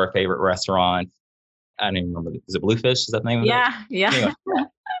 go to one of our favorite restaurants." I don't even remember. Is it Bluefish? Is that the name of it? Yeah. Yeah. Anyway,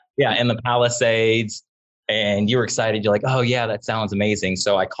 yeah, in the Palisades, and you were excited. You're like, "Oh yeah, that sounds amazing."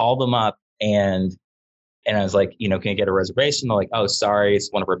 So I called them up, and I was like, "Can you get a reservation?" They're like, "Oh, sorry, it's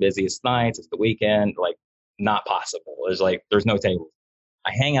one of our busiest nights. It's the weekend. Like, not possible. There's no tables."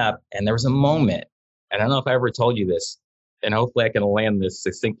 I hang up, and there was a moment, and I don't know if I ever told you this, and hopefully I can land this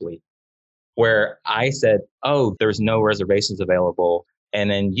succinctly, where I said, "Oh, there's no reservations available." And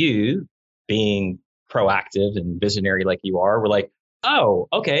then you, being proactive and visionary like you are, were like, "Oh,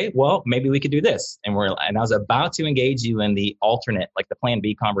 okay, well, maybe we could do this." And I was about to engage you in the alternate, like the plan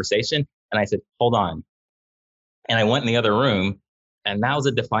B conversation. And I said, "Hold on." And I went in the other room, and that was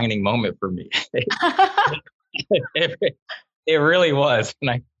a defining moment for me. it, it really was. And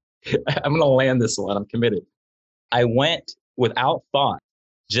I'm going to land this one. I'm committed. I went without thought,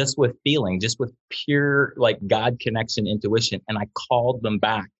 just with feeling, just with pure like God connection, intuition. And I called them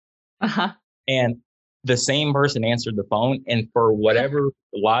back, Uh-huh. and the same person answered the phone. And for whatever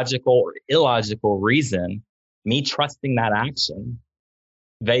logical or illogical reason, me trusting that action,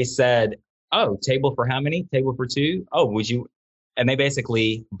 they said, "Oh, table for how many? Table for two? Oh, would you?" And they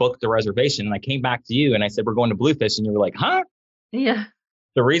basically booked the reservation. And I came back to you and I said, "We're going to Bluefish." And you were like, "Huh?" Yeah.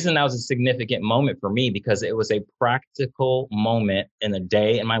 The reason that was a significant moment for me, because it was a practical moment in a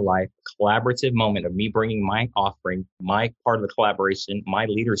day in my life, collaborative moment of me bringing my offering, my part of the collaboration, my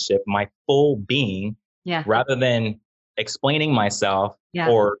leadership, my full being, Yeah. rather than explaining myself Yeah.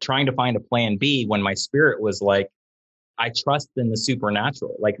 or trying to find a plan B, when my spirit was like, I trust in the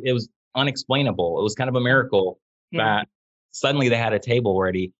supernatural. Like, it was unexplainable. It was kind of a miracle Yeah. that suddenly they had a table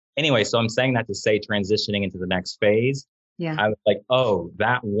ready. Anyway, so I'm saying that to say, transitioning into the next phase, Yeah. I was like, oh,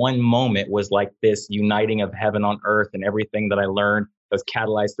 that one moment was like this uniting of heaven on earth, and everything that I learned was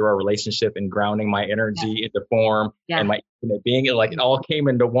catalyzed through our relationship and grounding my Yeah. energy into form and Yeah. my infinite being. It all came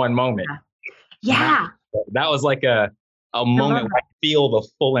into one moment. And Yeah. that was like a I love moment where that. I feel the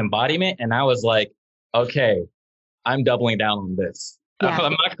full embodiment. And I was like, okay, I'm doubling down on this. Yeah.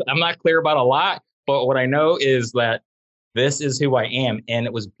 I'm not clear about a lot, but what I know is that this is who I am. And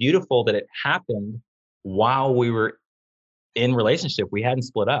it was beautiful that it happened while we were in relationship. We hadn't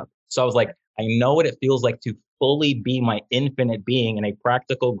split up. So I was like, I know what it feels like to fully be my infinite being in a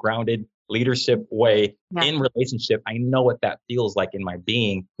practical, grounded leadership way in relationship. I know what that feels like in my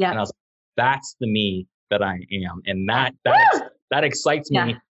being. And I was like, that's the me that I am. And that excites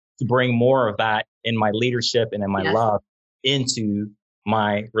me to bring more of that in my leadership and in my love into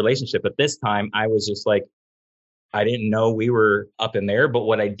my relationship. But this time I was just like, I didn't know we were up in there, but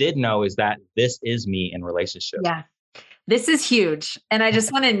what I did know is that this is me in relationship. Yeah. This is huge. And I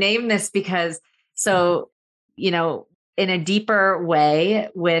just want to name this because in a deeper way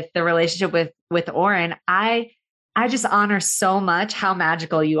with the relationship with Oren, I just honor so much how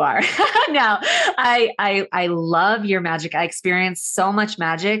magical you are. Now, I love your magic. I experienced so much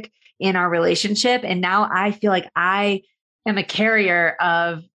magic in our relationship. And now I feel like I am a carrier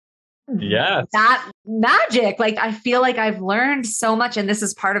of that magic. Like, I feel like I've learned so much, and this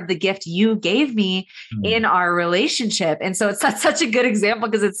is part of the gift you gave me in our relationship. And so it's such a good example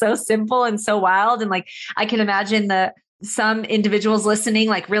because it's so simple and so wild. And like, I can imagine some individuals listening,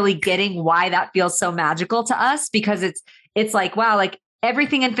 like really getting why that feels so magical to us, because it's like, wow, like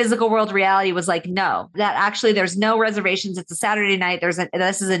everything in physical world reality was like, no, that actually there's no reservations. It's a Saturday night.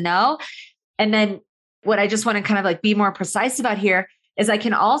 This is a no. And then what I just want to kind of like be more precise about here is I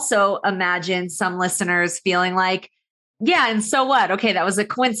can also imagine some listeners feeling like, yeah, and so what? Okay, that was a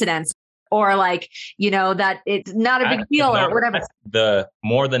coincidence. Or like, that it's not a big deal or whatever. The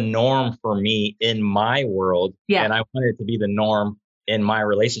more the norm for me in my world. Yeah. And I wanted it to be the norm in my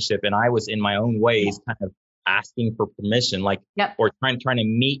relationship. And I was in my own ways kind of asking for permission, like, or trying to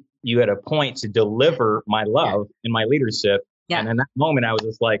meet you at a point to deliver my love in my leadership. Yeah. And in that moment, I was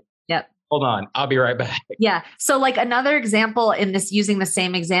just like, hold on, I'll be right back. Yeah. So like another example in this, using the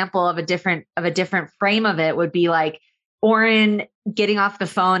same example of a different frame of it would be like Oren getting off the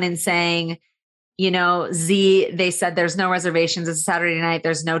phone and saying, Z, they said there's no reservations. It's a Saturday night.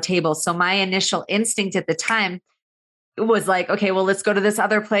 There's no table. So my initial instinct at the time was like, okay, well, let's go to this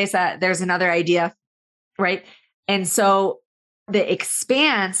other place. There's another idea. Right. And so the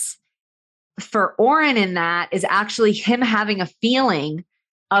expanse for Oren in that is actually him having a feeling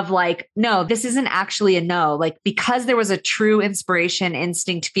of like, no, this isn't actually a no. Like, because there was a true inspiration,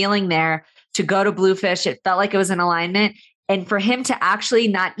 instinct feeling there to go to Bluefish, it felt like it was in alignment. And for him to actually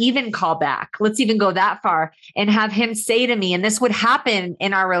not even call back, let's even go that far and have him say to me, and this would happen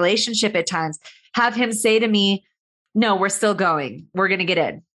in our relationship at times, have him say to me, no, we're still going. We're going to get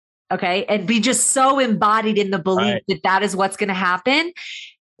in. Okay. And be just so embodied in the belief that is what's going to happen.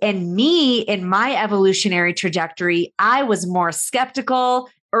 And me, in my evolutionary trajectory, I was more skeptical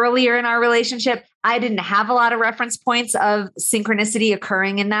earlier in our relationship. I didn't have a lot of reference points of synchronicity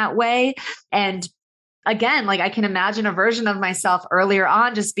occurring in that way. And again, like I can imagine a version of myself earlier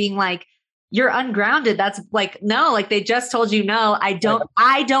on just being like, you're ungrounded. That's like, no, like they just told you, no, I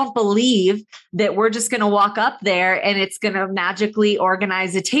don't believe that we're just going to walk up there and it's going to magically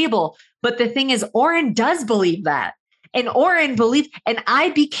organize a table. But the thing is, Oren does believe that. And Oren believed, and I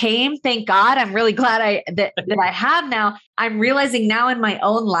became, thank God, I'm really glad that I have now. I'm realizing now in my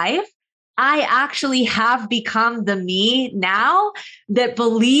own life, I actually have become the me now that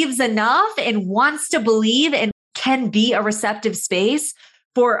believes enough and wants to believe and can be a receptive space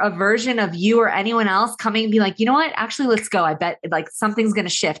for a version of you or anyone else coming and be like, you know what, actually, let's go. I bet like something's going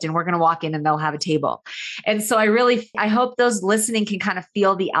to shift and we're going to walk in and they'll have a table. And so I hope those listening can kind of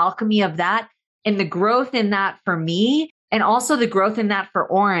feel the alchemy of that and the growth in that for me, and also the growth in that for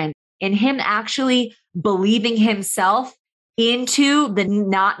Oren, and him actually believing himself into the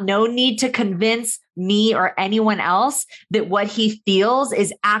no need to convince me or anyone else that what he feels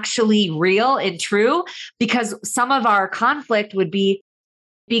is actually real and true, because some of our conflict would be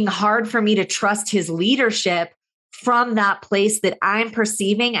being hard for me to trust his leadership from that place that I'm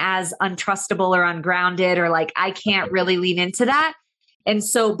perceiving as untrustable or ungrounded, or like, I can't really lean into that. And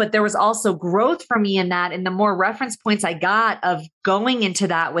so, but there was also growth for me in that. And the more reference points I got of going into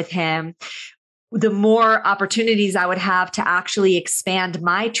that with him, the more opportunities I would have to actually expand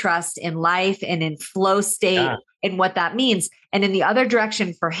my trust in life and in flow state and what that means. And in the other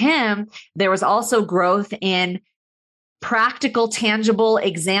direction for him, there was also growth in practical, tangible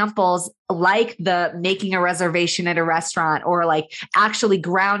examples like the making a reservation at a restaurant, or like actually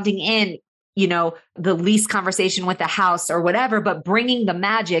grounding in, the lease conversation with the house or whatever, but bringing the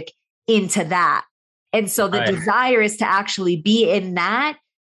magic into that. And so the desire is to actually be in that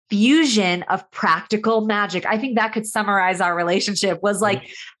fusion of practical magic. I think that could summarize our relationship, was like,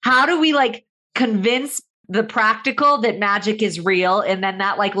 how do we like convince the practical, that magic is real. And then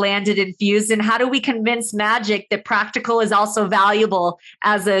that like landed infused. And how do we convince magic that practical is also valuable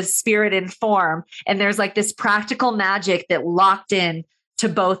as a spirit and form? And there's like this practical magic that locked in to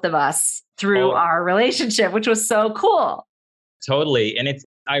both of us through our relationship, which was so cool. Totally. And it's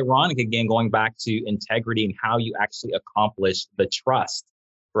ironic, again, going back to integrity and how you actually accomplish the trust,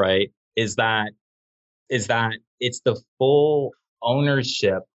 right? Is that it's the full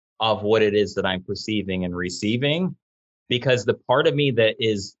ownership of what it is that I'm perceiving and receiving, because the part of me that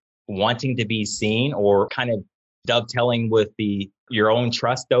is wanting to be seen, or kind of dovetailing with your own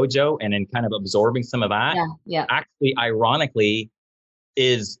trust dojo and then kind of absorbing some of that, actually, ironically,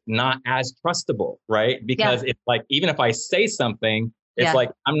 is not as trustable, right? Because it's like, even if I say something, it's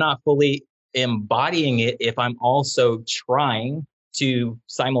like I'm not fully embodying it if I'm also trying to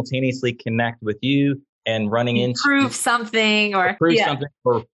simultaneously connect with you and running into prove something or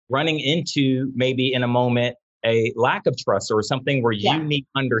running into maybe in a moment a lack of trust or something where you need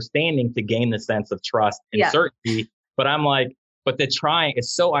understanding to gain the sense of trust and certainty. But I'm like, but the trying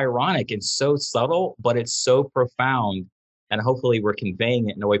is so ironic and so subtle, but it's so profound. And hopefully we're conveying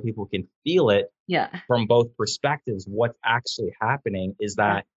it in a way people can feel it from both perspectives. What's actually happening is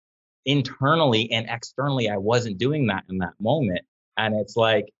that internally and externally, I wasn't doing that in that moment. And it's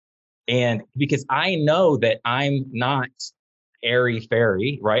like, and because I know that I'm not airy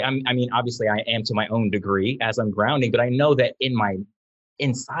fairy, right? I mean, obviously I am to my own degree as I'm grounding, but I know that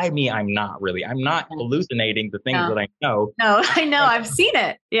inside me, I'm not hallucinating the things that I know. No, I know. I've seen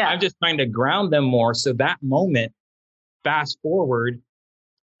it. Yeah. I'm just trying to ground them more. So that moment, fast forward,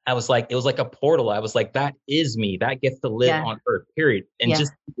 it was like a portal. I was like, that is me. That gets to live on earth, period. And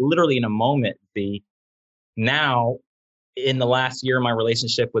just literally in a moment, now in the last year of my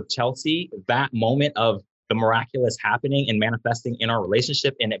relationship with Chelsea, that moment of the miraculous happening and manifesting in our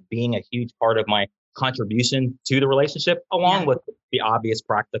relationship and it being a huge part of my contribution to the relationship, along with the obvious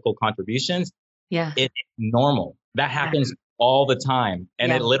practical contributions, it's normal. That happens all the time.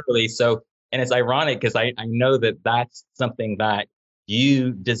 And it literally, and it's ironic because I know that that's something that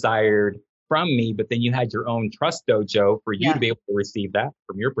you desired from me, but then you had your own trust dojo for you to be able to receive that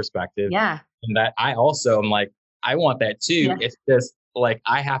from your perspective. Yeah. And that I also am like, I want that too. Yeah. It's just like,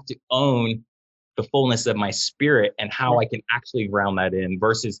 I have to own the fullness of my spirit and how I can actually ground that in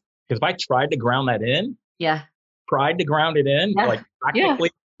versus, because if I tried to ground that in, like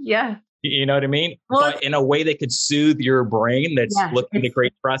practically, you know what I mean? Well, but in a way that could soothe your brain that's looking to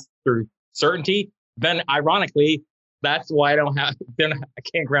create trust through certainty, then ironically, that's why I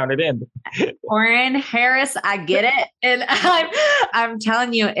can't ground it in. Oren Harris, I get it. And I'm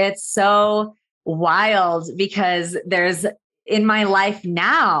telling you, it's so wild because there's in my life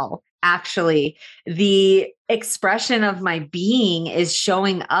now, actually, the expression of my being is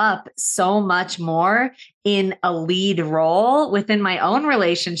showing up so much more in a lead role within my own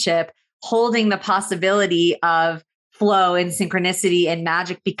relationship, holding the possibility of flow and synchronicity and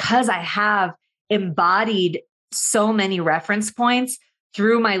magic because I have embodied so many reference points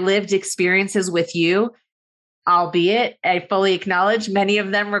through my lived experiences with you, albeit I fully acknowledge many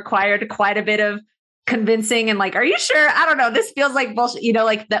of them required quite a bit of convincing and like, are you sure? I don't know. This feels like bullshit,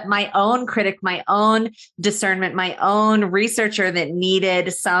 like that my own critic, my own discernment, my own researcher that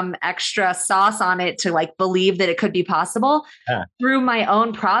needed some extra sauce on it to like believe that it could be possible through my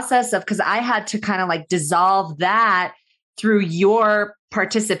own process of, because I had to kind of like dissolve that through your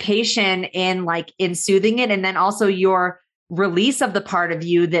participation in soothing it. And then also your release of the part of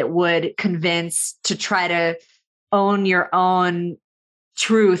you that would convince to try to own your own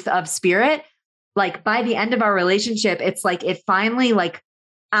truth of spirit. Like by the end of our relationship, it's like, it finally, like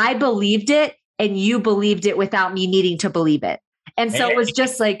I believed it and you believed it without me needing to believe it. And so it was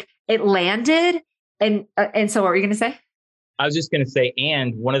just like, it landed. And so what were you going to say? I was just going to say,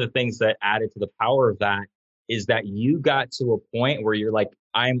 and one of the things that added to the power of that is that you got to a point where you're like,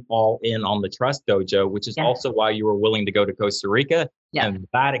 I'm all in on the trust dojo, which is also why you were willing to go to Costa Rica. And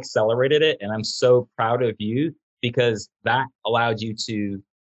that accelerated it. And I'm so proud of you because that allowed you to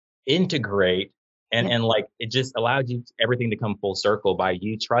integrate and like, it just allowed you everything to come full circle by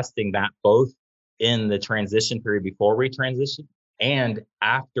you trusting that both in the transition period before we transitioned and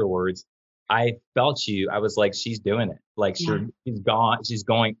afterwards. I felt you. I was like, she's doing it. Like she's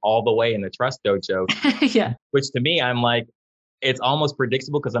going all the way in the trust dojo. Which to me, I'm like, it's almost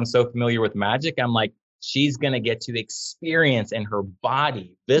predictable because I'm so familiar with magic. I'm like, she's going to get to experience in her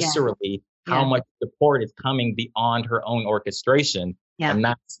body viscerally how much support is coming beyond her own orchestration. And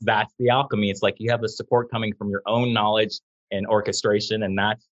that's the alchemy. It's like you have the support coming from your own knowledge and orchestration, and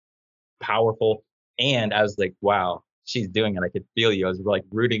that's powerful. And I was like, wow, she's doing it. I could feel you. I was like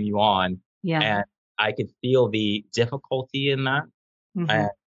rooting you on. And I could feel the difficulty in that. Mm-hmm. And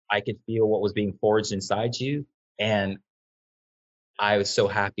I could feel what was being forged inside you. And I was so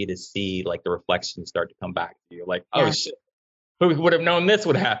happy to see like the reflection start to come back to you. Like, oh Yeah. shit, who would have known this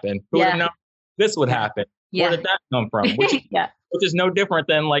would happen? Who would have Yeah. known this would Yeah. happen? Where Yeah. did that come from? Which Yeah. is no different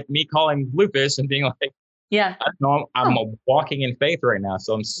than like me calling Bluefish and being like, Yeah. I don't know, I'm walking in faith right now.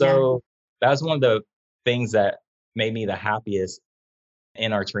 So that was one of the things that made me the happiest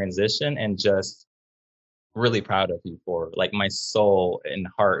in our transition, and just really proud of you for like my soul and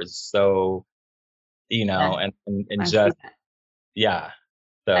heart is so, Yeah. and I see just, that. yeah.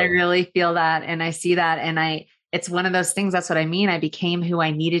 I So, really feel that. And I see that. And it's one of those things. That's what I mean. I became who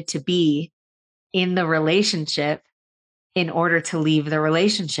I needed to be in the relationship in order to leave the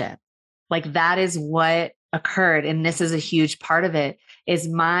relationship. Like that is what occurred. And this is a huge part of it, is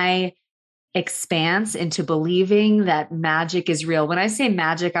my expanse into believing that magic is real. When I say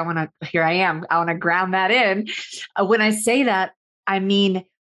magic, I want to ground that in. When I say that, I mean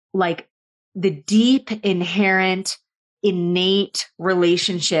like the deep, inherent, innate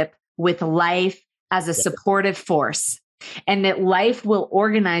relationship with life as a supportive force, and that life will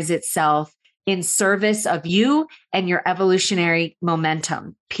organize itself in service of you and your evolutionary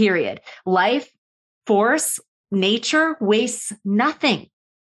momentum, period. Life force, nature wastes nothing.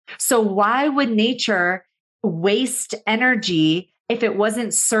 So why would nature waste energy if it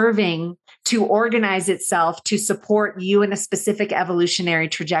wasn't serving to organize itself to support you in a specific evolutionary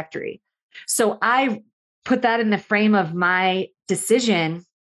trajectory? So I put that in the frame of my decision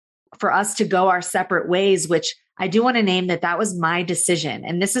for us to go our separate ways, which I do want to name that was my decision.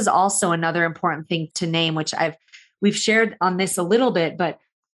 And this is also another important thing to name, which we've shared on this a little bit, but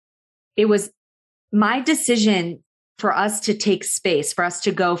it was my decision for us to take space, for us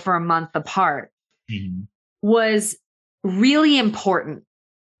to go for a month apart, was really important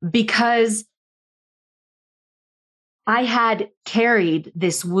because I had carried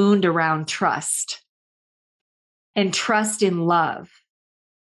this wound around trust and trust in love.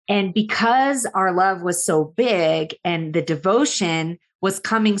 And because our love was so big and the devotion was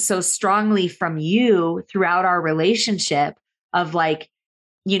coming so strongly from you throughout our relationship, of like,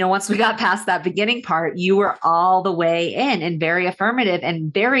 once we got past that beginning part, you were all the way in and very affirmative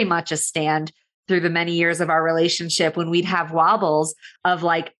and very much a stand through the many years of our relationship when we'd have wobbles of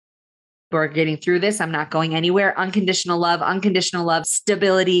like, we're getting through this. I'm not going anywhere. Unconditional love,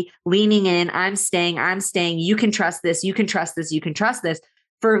 stability, leaning in. I'm staying. You can trust this. You can trust this. You can trust this,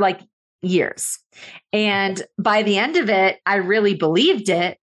 for like years. And by the end of it, I really believed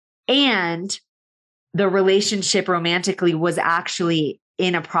it. And the relationship romantically was actually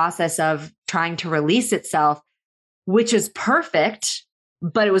in a process of trying to release itself, which is perfect,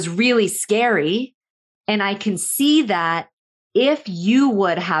 but it was really scary. And I can see that if you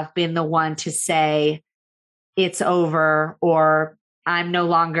would have been the one to say it's over, or I'm no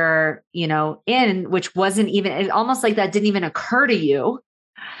longer, in, which wasn't even, it almost like that didn't even occur to you,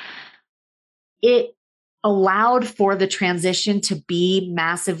 it allowed for the transition to be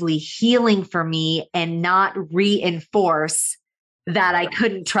massively healing for me and not reinforce that I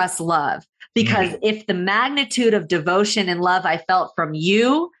couldn't trust love. Because if the magnitude of devotion and love I felt from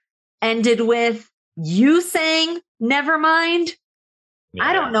you ended with you saying, never mind,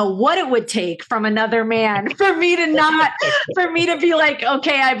 I don't know what it would take from another man for me to be like,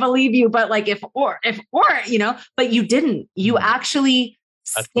 okay, I believe you. But like, if, but you didn't, you actually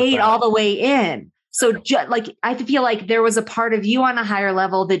stayed all the way in. So I feel like there was a part of you on a higher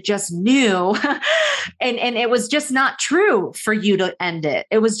level that just knew, and it was just not true for you to end it.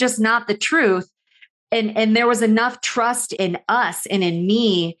 It was just not the truth. And there was enough trust in us and in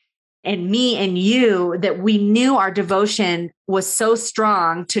me and you that we knew our devotion was so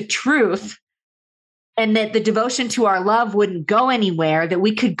strong to truth, and that the devotion to our love wouldn't go anywhere, that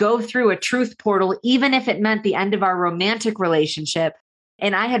we could go through a truth portal, even if it meant the end of our romantic relationship.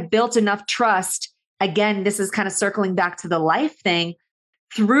 And I had built enough trust. Again, this is kind of circling back to the life thing,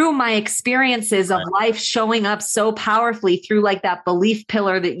 through my experiences of life showing up so powerfully through like that belief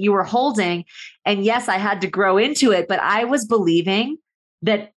pillar that you were holding. And yes, I had to grow into it, but I was believing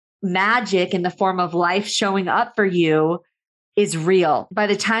that magic in the form of life showing up for you is real by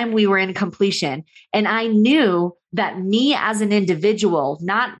the time we were in completion. And I knew that me as an individual,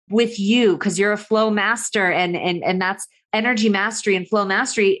 not with you, because you're a flow master, and that's energy mastery, and flow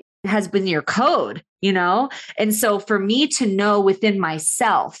mastery has been your code, And so for me to know within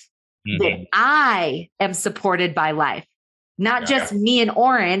myself that I am supported by life, not just me and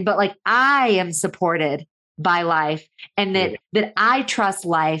Oren, but like I am supported by life, and that I trust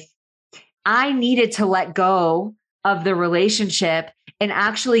life, I needed to let go of the relationship and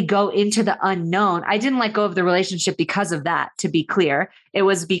actually go into the unknown. I didn't let go of the relationship because of that, to be clear. It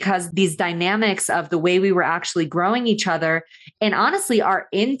was because these dynamics of the way we were actually growing each other, and honestly, our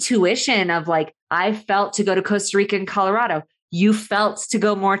intuition of like, I felt to go to Costa Rica and Colorado. You felt to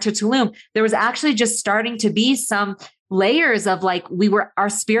go more to Tulum. There was actually just starting to be some layers of like, our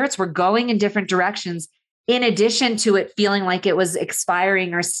spirits were going in different directions, in addition to it feeling like it was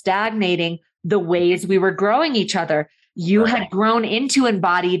expiring or stagnating the ways we were growing each other. You had grown into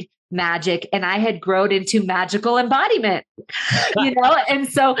embodied magic and I had grown into magical embodiment, And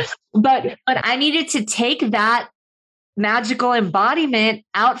so, but I needed to take that magical embodiment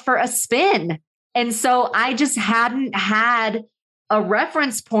out for a spin. And so I just hadn't had a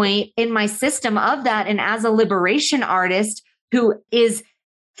reference point in my system of that. And as a liberation artist who is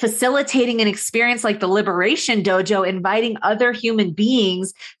facilitating an experience like the Liberation Dojo, inviting other human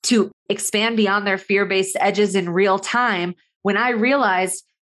beings to expand beyond their fear-based edges in real time, when I realized,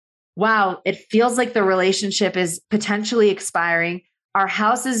 wow, it feels like the relationship is potentially expiring. Our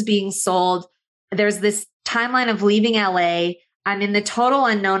house is being sold. There's this timeline of leaving LA. I'm in the total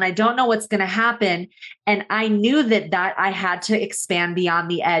unknown. I don't know what's going to happen. And I knew that I had to expand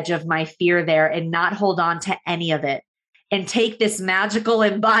beyond the edge of my fear there and not hold on to any of it and take this magical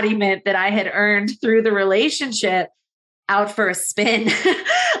embodiment that I had earned through the relationship out for a spin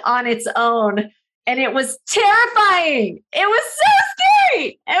on its own. And it was terrifying. It was so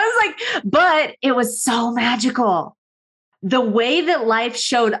scary. It was like, but it was so magical. The way that life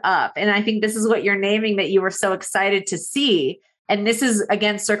showed up. And I think this is what you're naming that you were so excited to see. And this is,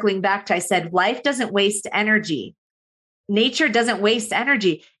 again, circling back to, I said, life doesn't waste energy. Nature doesn't waste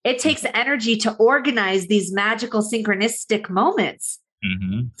energy. It takes energy to organize these magical synchronistic moments.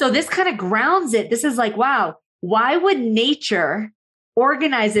 Mm-hmm. So this kind of grounds it. This is like, wow, why would nature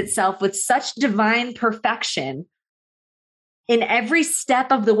organize itself with such divine perfection in every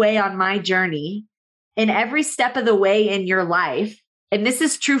step of the way on my journey, in every step of the way in your life? And this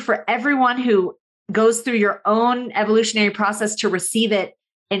is true for everyone who goes through your own evolutionary process to receive it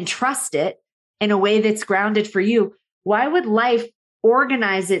and trust it in a way that's grounded for you. Why would life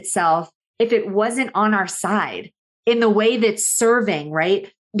organize itself if it wasn't on our side in the way that's serving,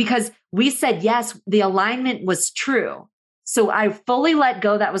 right? Because we said, yes, the alignment was true. So I fully let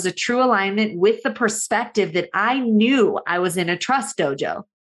go. That was a true alignment with the perspective that I knew I was in a trust dojo.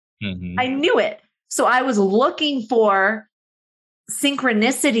 Mm-hmm. I knew it. So I was looking for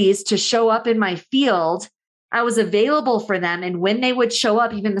synchronicities to show up in my field. I was available for them. And when they would show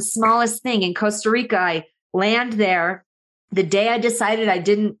up, even the smallest thing in Costa Rica, I land there. The day I decided I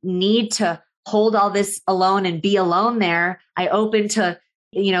didn't need to hold all this alone and be alone there, I opened to,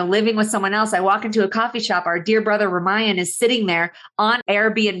 living with someone else. I walk into a coffee shop. Our dear brother Ramayan is sitting there on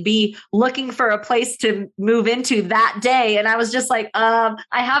Airbnb looking for a place to move into that day. And I was just like, I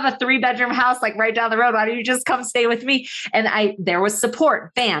have a 3-bedroom house like right down the road. Why don't you just come stay with me? And there was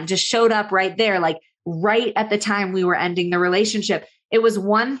support. Bam, just showed up right there. Like right at the time we were ending the relationship. It was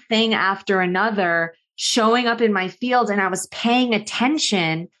one thing after another showing up in my field, and I was paying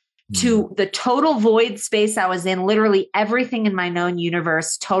attention to the total void space I was in, literally everything in my known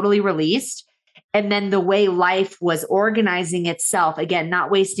universe totally released. And then the way life was organizing itself, again, not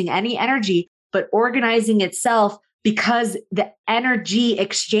wasting any energy, but organizing itself because the energy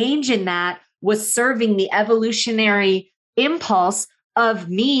exchange in that was serving the evolutionary impulse of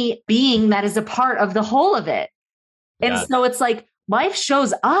me being that is a part of the whole of it. And so it's like life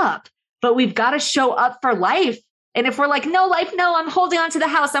shows up. But we've got to show up for life. And if we're like, no, life, no, I'm holding on to the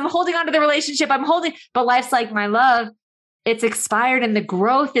house. I'm holding on to the relationship. But life's like, my love, it's expired and the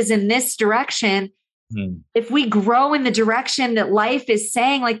growth is in this direction. If we grow in the direction that life is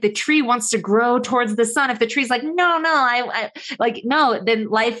saying, like the tree wants to grow towards the sun. If the tree's like, no, then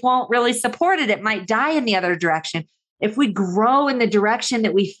life won't really support it. It might die in the other direction. If we grow in the direction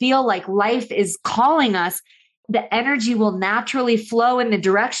that we feel like life is calling us, the energy will naturally flow in the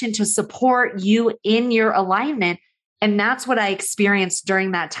direction to support you in your alignment. And that's what I experienced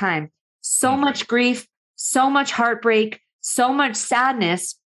during that time. So much grief, so much heartbreak, so much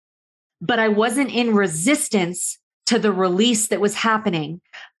sadness, but I wasn't in resistance to the release that was happening.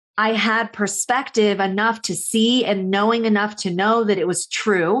 I had perspective enough to see and knowing enough to know that it was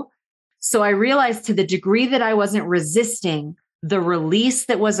true. So I realized to the degree that I wasn't resisting the release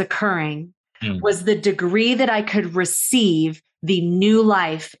that was occurring, was the degree that I could receive the new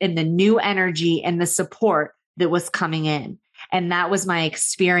life and the new energy and the support that was coming in. And that was my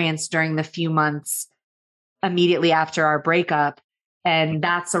experience during the few months immediately after our breakup. And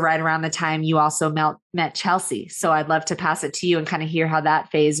that's right around the time you also met Chelsea. So I'd love to pass it to you and kind of hear how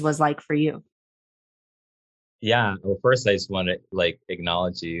that phase was like for you. Yeah. Well, first, I just want to like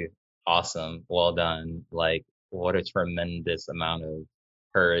acknowledge you. Awesome. Well done. Like, what a tremendous amount of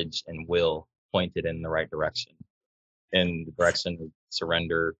courage and will pointed in the right direction, in the direction of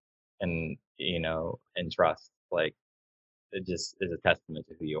surrender and, and trust. Like, it just is a testament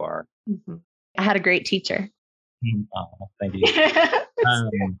to who you are. Mhm. I had a great teacher. Oh, thank you. Um,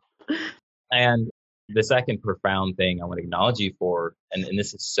 and the second profound thing I want to acknowledge you for, and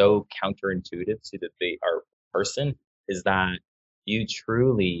this is so counterintuitive to our person, is that you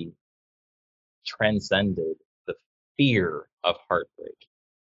truly transcended the fear of heartbreak.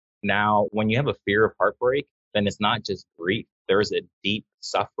 Now, when you have a fear of heartbreak, then it's not just grief. There's a deep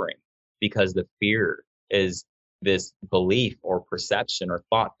suffering because the fear is this belief or perception or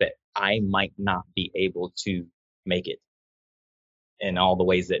thought that I might not be able to make it in all the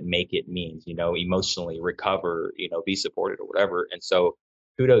ways that make it means, emotionally recover, be supported or whatever. And so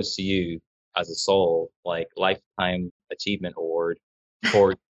kudos to you as a soul, like lifetime achievement award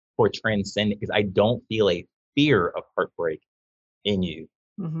for transcending, because I don't feel a fear of heartbreak in you,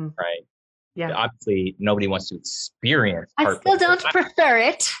 Hmm. right? Yeah. Obviously nobody wants to experience I heartbreak. still don't prefer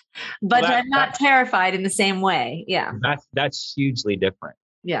it, Well, but I'm not terrified in the same way. Yeah. that's hugely different.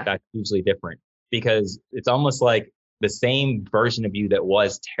 Yeah. That's hugely different because it's almost like the same version of you that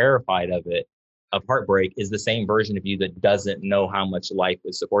was terrified of heartbreak is the same version of you that doesn't know how much life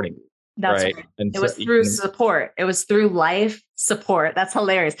is supporting you. That's Right. right. And It so, was through support. It was through life support. That's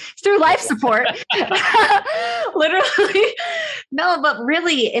hilarious. It's through life support. Literally. No, but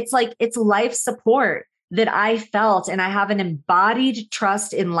really, it's like it's life support that I felt. And I have an embodied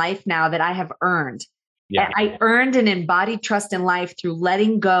trust in life now that I have earned. yeah, I earned an embodied trust in life through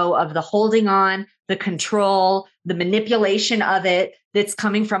letting go of the holding on, the control, the manipulation of it that's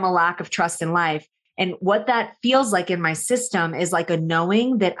coming from a lack of trust in life. And what that feels like in my system is like a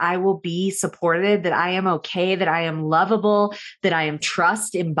knowing that I will be supported, that I am okay, that I am lovable, that I am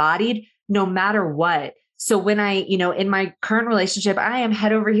trust embodied no matter what. So when in my current relationship, I am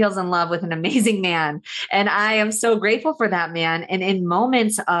head over heels in love with an amazing man. And I am so grateful for that man. And in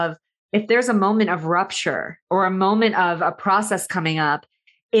moments of, if there's a moment of rupture or a moment of a process coming up,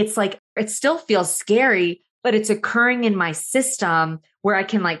 it's like, it still feels scary, but it's occurring in my system where I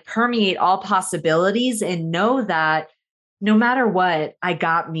can like permeate all possibilities and know that no matter what, I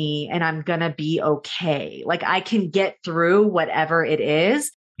got me and I'm going to be okay. Like I can get through whatever it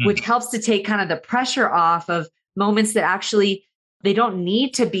is, which helps to take kind of the pressure off of moments that actually they don't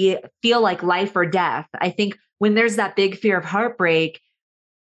need to feel like life or death. I think when there's that big fear of heartbreak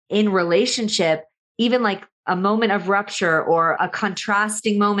in relationship, even like a moment of rupture or a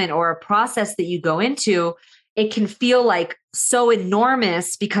contrasting moment or a process that you go into, it can feel like so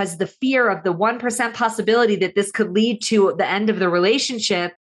enormous because the fear of the 1% possibility that this could lead to the end of the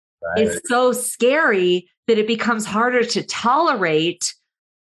relationship is so scary that it becomes harder to tolerate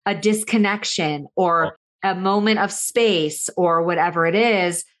a disconnection or a moment of space or whatever it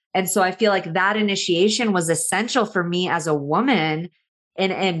is. And so I feel like that initiation was essential for me as a woman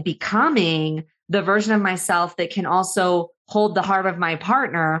and becoming the version of myself that can also hold the heart of my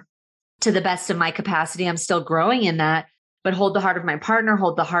partner to the best of my capacity. I'm still growing in that, but hold the heart of my partner,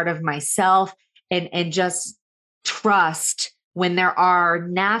 hold the heart of myself, and just trust when there are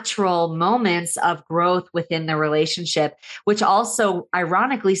natural moments of growth within the relationship, which also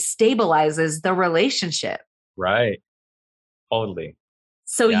ironically stabilizes the relationship. right. Totally.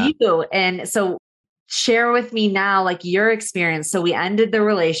 So Yeah. so share with me now, like your experience. So we ended the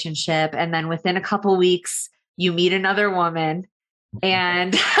relationship and then within a couple weeks, you meet another woman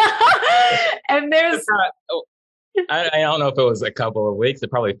and, and there's, I don't know if it was a couple of weeks.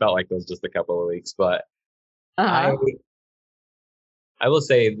 It probably felt like it was just a couple of weeks, but uh-huh. I will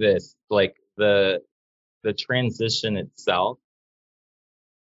say this, like the transition itself,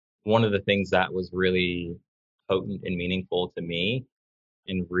 one of the things that was really potent and meaningful to me,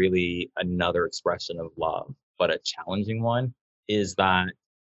 and really another expression of love, but a challenging one, is that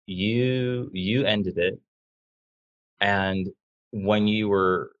you ended it, and when you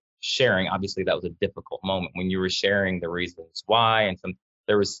were sharing, obviously that was a difficult moment when you were sharing the reasons why, and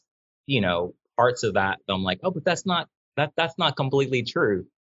there was, parts of that I'm like, oh, but that's not completely true.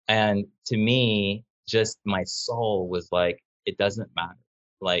 And to me, just my soul was like, it doesn't matter.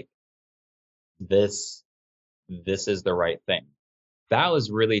 Like this, this is the right thing. That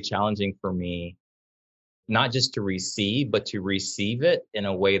was really challenging for me, not just to receive, but to receive it in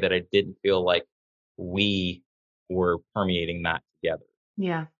a way that I didn't feel like we were permeating that together.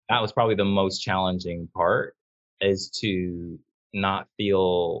 Yeah. That was probably the most challenging part, is to not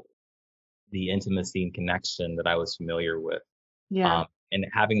feel the intimacy and connection that I was familiar with. Yeah. And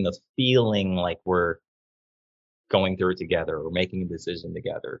having the feeling like we're going through it together or making a decision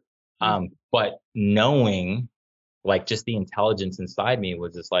together. Mhm. But knowing, like, just the intelligence inside me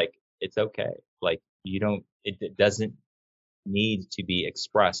was just like, it's okay. Like, you don't, it doesn't need to be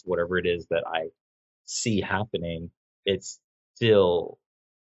expressed, whatever it is that I see happening. It's still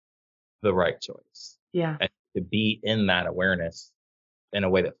the right choice. Yeah. And to be in that awareness in a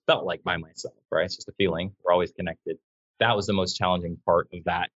way that felt like by myself, right? It's just a feeling. We're always connected. That was the most challenging part of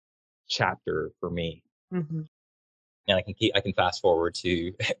that chapter for me. Mhm. And I can fast forward to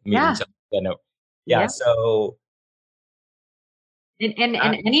meeting Yeah. Chelsea. Yeah, no, yeah. Yeah. So And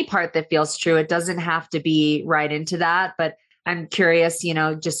that, any part that feels true, it doesn't have to be right into that. But I'm curious,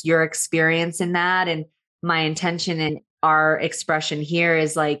 just your experience in that. And my intention in our expression here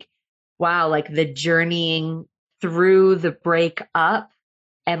is like, wow, like the journeying through the breakup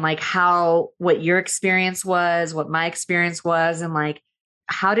and like how what your experience was, what my experience was, and like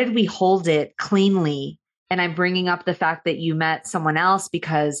how did we hold it cleanly? And I'm bringing up the fact that you met someone else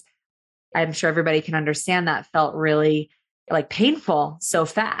because I'm sure everybody can understand that felt really like painful so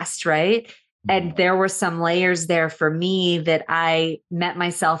fast, right? And there were some layers there for me that I met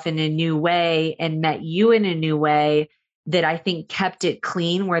myself in a new way and met you in a new way that I think kept it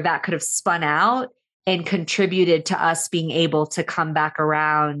clean, where that could have spun out and contributed to us being able to come back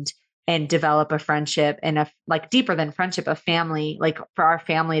around and develop a friendship and a like deeper than friendship, a family, like for our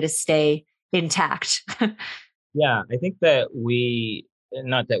family to stay intact. yeah, I think that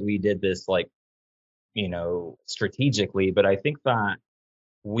not that we did this like, strategically, but I think that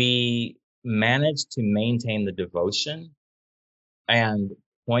we managed to maintain the devotion and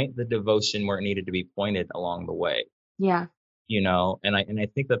point the devotion where it needed to be pointed along the way, Yeah. and I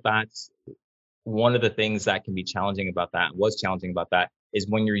think that that's one of the things that can be challenging about that, was challenging about that, is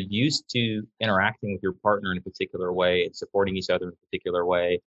when you're used to interacting with your partner in a particular way and supporting each other in a particular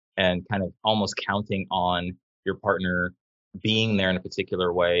way and kind of almost counting on your partner being there in a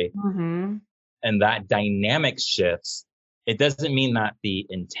particular way, Hmm. and that dynamic shifts. It doesn't mean that the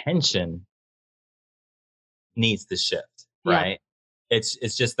intention needs to shift, Yeah. right? It's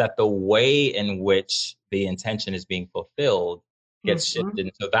just that the way in which the intention is being fulfilled gets Hmm. shifted.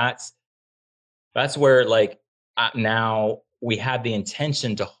 And so that's where, like, now we had the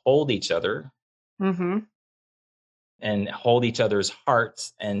intention to hold each other Hmm. and hold each other's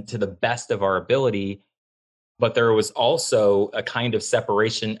hearts and to the best of our ability, but there was also a kind of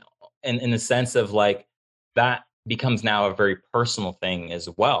separation in the sense of like that becomes now a very personal thing as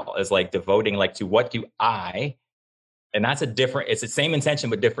well, as like devoting like to what do I, and that's a different, it's the same intention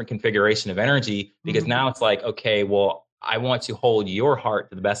but different configuration of energy, because Hmm. now it's like, okay, well, I want to hold your heart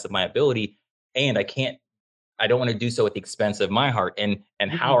to the best of my ability, and I don't want to do so at the expense of my heart. And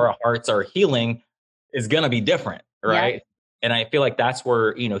how Hmm. our hearts are healing is going to be different, Yeah. right? And I feel like that's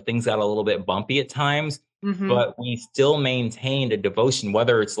where, things got a little bit bumpy at times, Hmm. but we still maintained a devotion,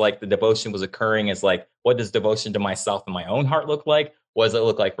 whether it's like the devotion was occurring as like, what does devotion to myself and my own heart look like? What does it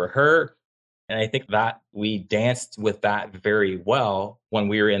look like for her? And I think that we danced with that very well when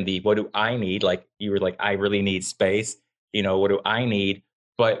we were in the what do I need? Like you were like, I really need space. What do I need?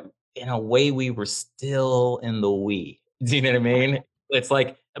 But in a way, we were still in the we. Do you know what I mean? It's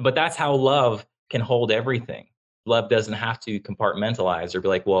like, but that's how love can hold everything. Love doesn't have to compartmentalize or be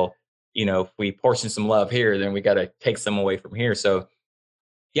like, well, if we portion some love here, then we got to take some away from here. So,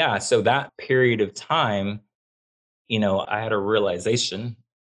 yeah, so that period of time, I had a realization,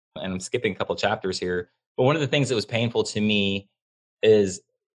 and I'm skipping a couple chapters here. But one of the things that was painful to me is,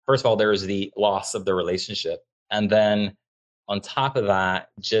 first of all, there was the loss of the relationship. And then on top of that,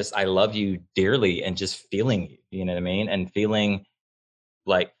 just I love you dearly and just feeling you, you know what I mean? And feeling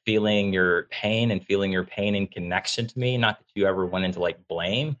your pain and feeling your pain in connection to me. Not that you ever went into like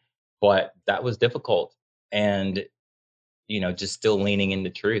blame, but that was difficult. And just still leaning into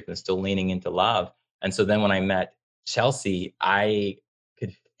truth and still leaning into love. And so then when I met Chelsea, I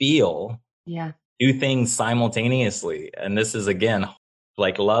could feel Yeah. two things simultaneously. And this is again,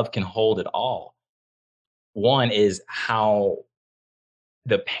 like love can hold it all. One is how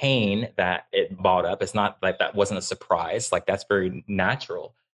the pain that it brought up, it's not like that wasn't a surprise, like that's very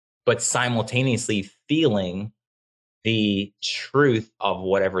natural, but simultaneously feeling the truth of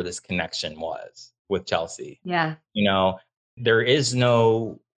whatever this connection was with Chelsea. Yeah. You know, there is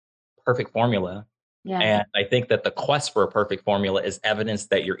no perfect formula. Yeah. And I think that the quest for a perfect formula is evidence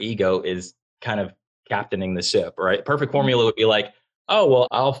that your ego is kind of captaining the ship, right? Perfect formula would be like, oh, well,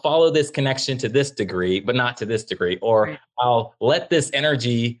 I'll follow this connection to this degree, but not to this degree. Or Right. I'll let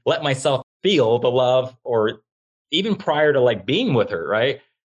myself feel the love, or even prior to like being with her, right?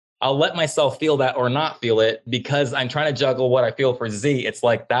 I'll let myself feel that or not feel it because I'm trying to juggle what I feel for Z. It's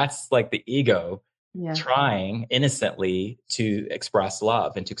like, that's like the ego. Yeah. trying innocently to express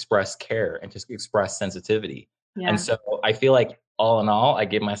love and to express care and to express sensitivity. And Yeah. so I feel like all in all, I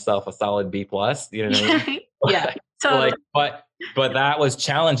give myself a solid B plus, you know what I mean? Yeah. Like, Totally. but that was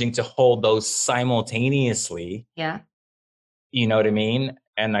challenging to hold those simultaneously, Yeah. you know what I mean?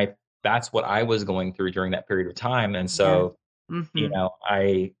 And that's what I was going through during that period of time. And Yeah. so,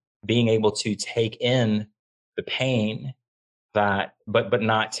 Mm-hmm. being able to take in the pain but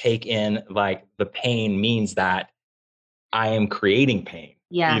not take in, like, the pain means that I am creating pain.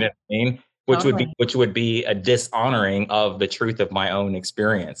 You Yeah. know what I mean? Totally. Which would be a dishonoring of the truth of my own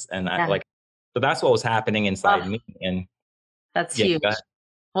experience. And Yeah. so that's what was happening Oh, inside me. And that's yeah, go huge. ahead.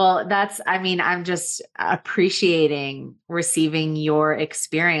 Well, I mean, I'm just appreciating receiving your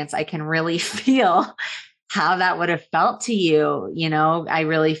experience. I can really feel how that would have felt to you. You know, I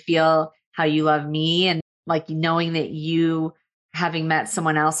really feel how you love me and like knowing that you, having met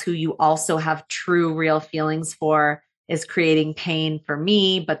someone else who you also have true, real feelings for, is creating pain for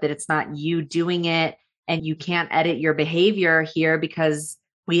me, but that it's not you doing it. And you can't edit your behavior here because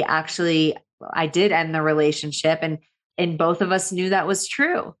I did end the relationship and both of us knew that was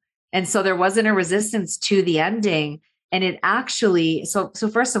true. And so there wasn't a resistance to the ending. And it actually, so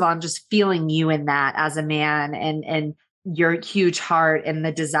first of all, I'm just feeling you in that as a man and your huge heart and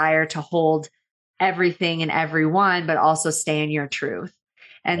the desire to hold everything and everyone, but also stay in your truth.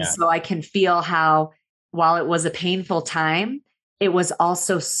 And Yeah. so I can feel how, while it was a painful time, it was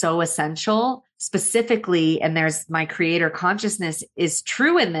also so essential, specifically, and there's my creator consciousness is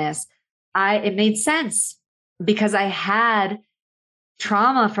true in this. It made sense because I had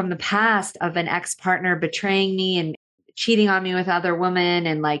trauma from the past of an ex-partner betraying me and cheating on me with other women.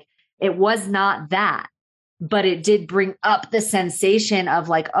 And like, it was not that, but it did bring up the sensation of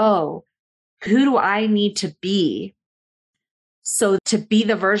like, oh, who do I need to be? So to be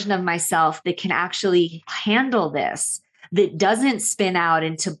the version of myself that can actually handle this, that doesn't spin out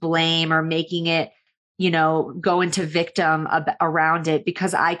into blame or making it, go into victim around it,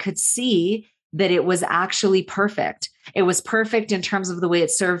 because I could see that it was actually perfect. It was perfect in terms of the way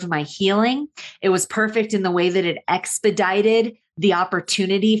it served my healing. It was perfect in the way that it expedited the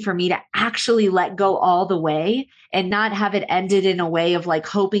opportunity for me to actually let go all the way and not have it ended in a way of like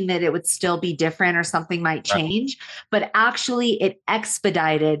hoping that it would still be different or something might Right. change, but actually it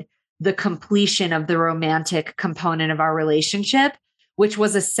expedited the completion of the romantic component of our relationship, which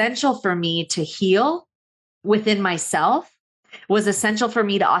was essential for me to heal within myself, was essential for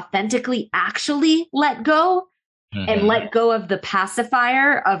me to authentically actually let go and Mm-hmm. let go of the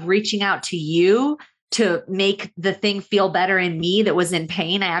pacifier of reaching out to you to make the thing feel better in me that was in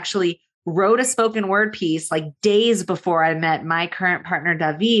pain. I actually wrote a spoken word piece like days before I met my current partner,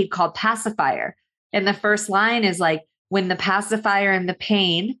 David, called Pacifier. And the first line is like, when the pacifier and the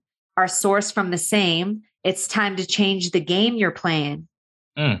pain are sourced from the same, it's time to change the game you're playing.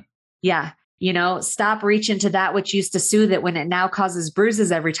 Mm. Yeah. Stop reaching to that which used to soothe it when it now causes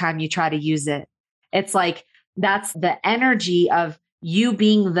bruises every time you try to use it. It's like, that's the energy of you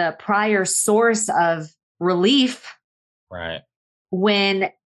being the prior source of relief, Right. when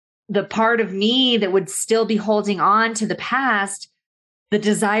the part of me that would still be holding on to the past, the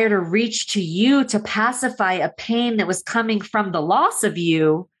desire to reach to you to pacify a pain that was coming from the loss of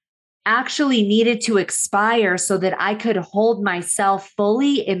you, actually needed to expire so that I could hold myself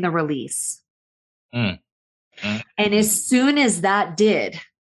fully in the release. Mm. Mm. And as soon as that did,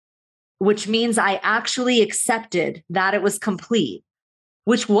 which means I actually accepted that it was complete,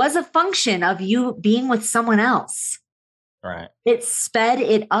 which was a function of you being with someone else, Right. it sped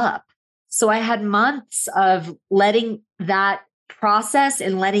it up. So I had months of letting that process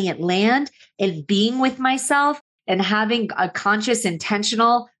and letting it land and being with myself and having a conscious,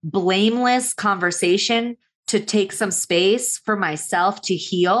 intentional, blameless conversation to take some space for myself to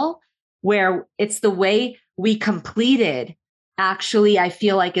heal, where it's the way we completed, actually, I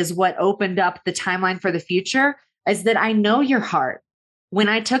feel like is what opened up the timeline for the future, is that I know your heart. When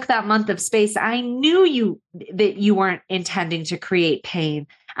I took that month of space, I knew that you weren't intending to create pain.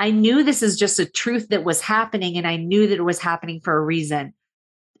 I knew this is just a truth that was happening, and I knew that it was happening for a reason.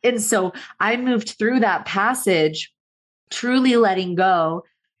 And so I moved through that passage, truly letting go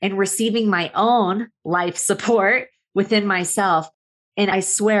and receiving my own life support within myself. And I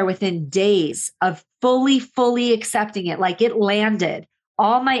swear, within days of fully accepting it, like it landed,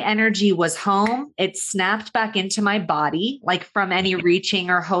 all my energy was home. It snapped back into my body, like from any reaching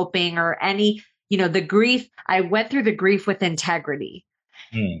or hoping or any, the grief. I went through the grief with integrity,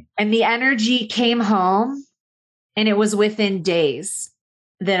 Mm. and the energy came home. And it was within days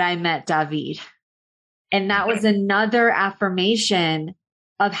that I met David. And that was another affirmation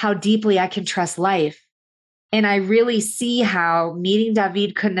of how deeply I can trust life. And I really see how meeting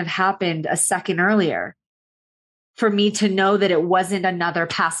David couldn't have happened a second earlier for me to know that it wasn't another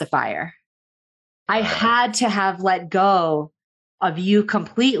pacifier. I had to have let go of you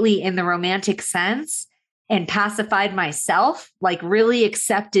completely in the romantic sense and pacified myself, like really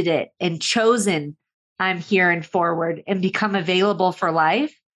accepted it and chosen I'm here and forward and become available for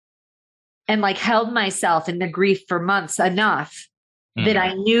life, and like held myself in the grief for months enough that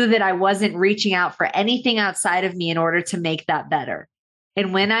I knew that I wasn't reaching out for anything outside of me in order to make that better.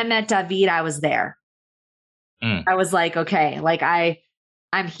 And when I met David, I was there. I was like, okay, like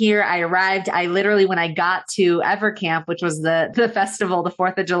I'm here. I arrived. I literally, when I got to Evercamp, which was the festival, the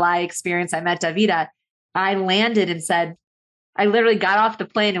 4th of July experience, I met Davida. I landed and said, I literally got off the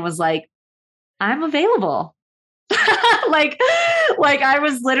plane and was like, I'm available. like I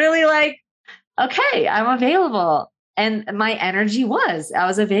was literally like, okay, I'm available. And my energy I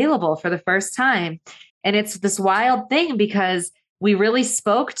was available for the first time. And it's this wild thing because we really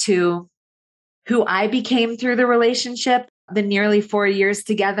spoke to who I became through the relationship, the nearly 4 years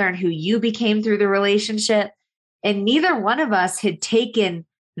together, and who you became through the relationship. And neither one of us had taken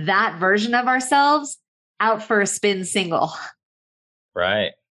that version of ourselves out for a spin single.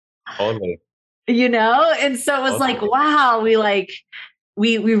 Right. Totally. And so it was like, wow,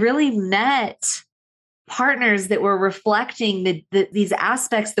 we really met partners that were reflecting these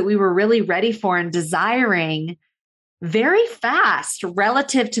aspects that we were really ready for and desiring very fast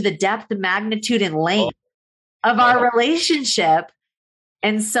relative to the depth, magnitude, and length of our relationship.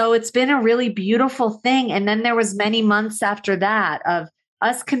 And so it's been a really beautiful thing. And then there was many months after that of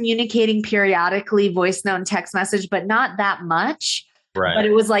us communicating periodically, voice note and text message, but not that much. Right. But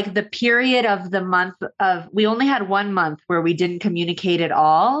it was like the period of the month we only had 1 month where we didn't communicate at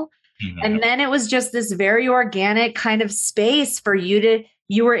all. And then it was just this very organic kind of space for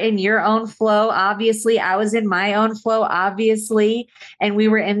you were in your own flow. Obviously, I was in my own flow, obviously. And we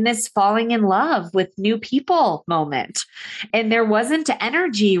were in this falling in love with new people moment. And there wasn't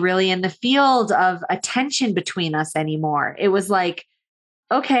energy really in the field of attention between us anymore. It was like,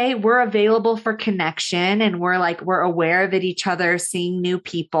 okay, we're available for connection and we're aware that each other seeing new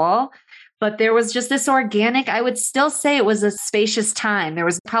people. But there was just this organic, I would still say it was a spacious time. There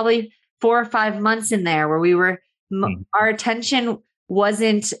was probably 4 or 5 months in there where our attention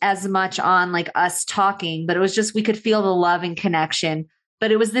wasn't as much on like us talking, but it was just, we could feel the love and connection.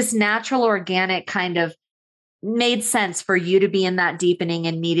 But it was this natural, organic kind of made sense for you to be in that deepening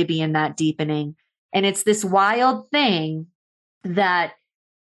and me to be in that deepening. And it's this wild thing that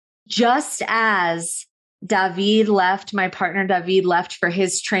just as my partner David left for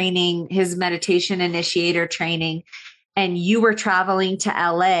his training, his meditation initiator training, and you were traveling to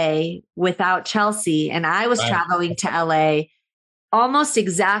LA without Chelsea, and I was traveling to LA almost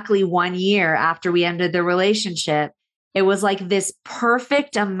exactly 1 year after we ended the relationship. It was like this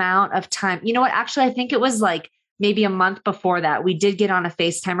perfect amount of time. You know what? Actually, I think it was like maybe a month before that. We did get on a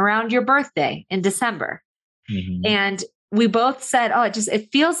FaceTime around your birthday in December. And we both said, oh,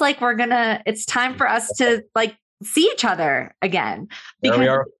 it feels like it's time for us to like see each other again. Because we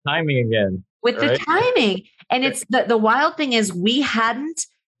are timing again. With the timing. And it's the wild thing is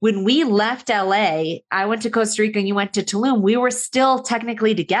when we left LA, I went to Costa Rica and you went to Tulum, we were still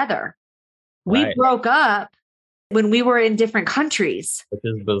technically together. We broke up when we were in different countries. Which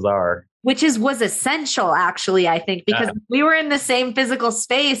is bizarre. Was essential, actually, I think, because if we were in the same physical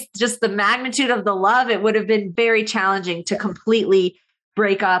space, just the magnitude of the love, it would have been very challenging to completely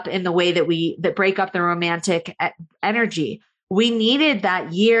break up in the way that break up the romantic energy. We needed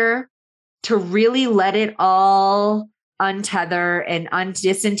that year to really let it all untether and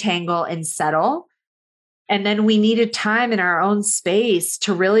disentangle and settle. And then we needed time in our own space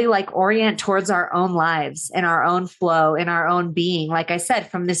to really like orient towards our own lives and our own flow and our own being. Like I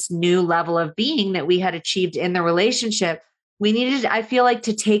said, from this new level of being that we had achieved in the relationship, we needed, I feel like,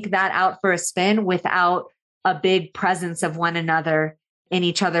 to take that out for a spin without a big presence of one another in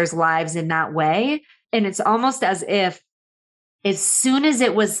each other's lives in that way. And it's almost as if as soon as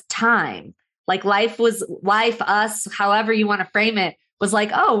it was time, like life, us, however you want to frame it, was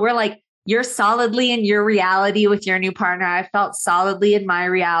like, oh, we're like, you're solidly in your reality with your new partner. I felt solidly in my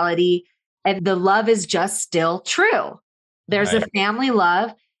reality. And the love is just still true. There's a family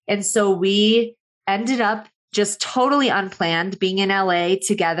love. And so we ended up just totally unplanned being in LA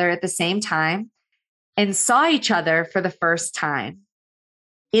together at the same time and saw each other for the first time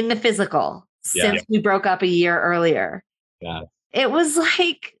in the physical since we broke up a year earlier. Yeah. It was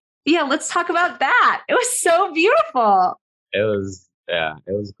like, let's talk about that. It was so beautiful. It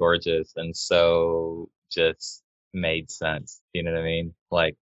was gorgeous. And so just made sense. You know what I mean?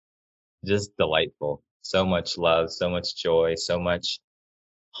 Like, just delightful. So much love, so much joy, so much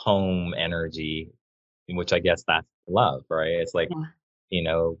home energy, which I guess that's love, right? It's like,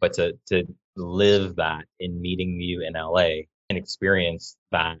 Yeah. but to live that in meeting you in LA and experience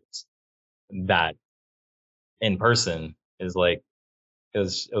that in person is like it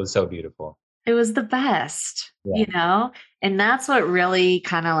was so beautiful. It was the best, Yeah. And that's what really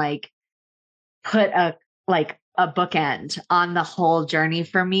kind of like put a bookend on the whole journey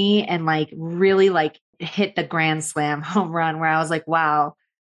for me and like really like hit the grand slam home run where I was like, wow,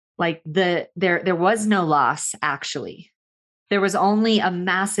 like there was no loss actually. There was only a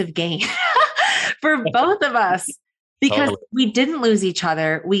massive gain for both of us because Totally. we didn't lose each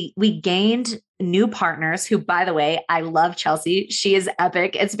other. We gained new partners who, by the way, I love Chelsea. She is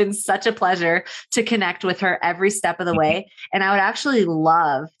epic. It's been such a pleasure to connect with her every step of the way. And I would actually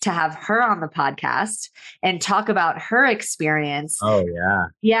love to have her on the podcast and talk about her experience. Oh yeah.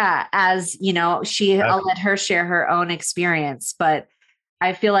 Yeah, as I'll let her share her own experience, but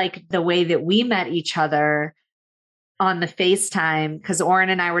I feel like the way that we met each other on the FaceTime, because Oren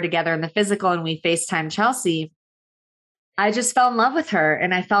and I were together in the physical and we FaceTime Chelsea, I just fell in love with her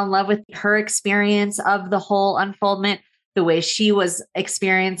and I fell in love with her experience of the whole unfoldment, the way she was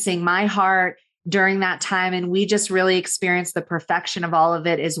experiencing my heart during that time. And we just really experienced the perfection of all of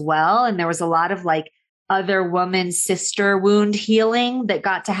it as well. And there was a lot of like other woman sister wound healing that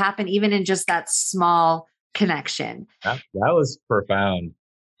got to happen, even in just that small connection. That was profound.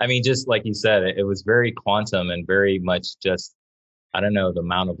 I mean, just like you said, it was very quantum and very much just, I don't know, the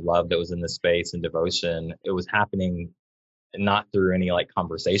amount of love that was in the space and devotion. It was happening not through any like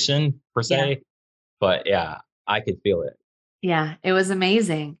conversation per Yeah. se, but yeah, I could feel it. Yeah, it was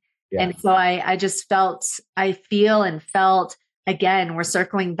amazing. Yeah. And so I feel and felt again, we're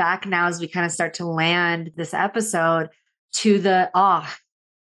circling back now as we kind of start to land this episode to the awe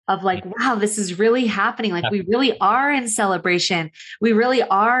of like, wow, this is really happening. Like we really are in celebration. We really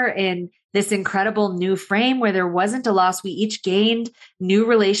are in this incredible new frame where there wasn't a loss. We each gained new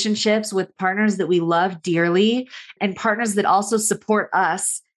relationships with partners that we love dearly and partners that also support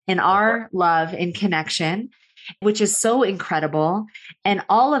us in our love and connection, which is so incredible. And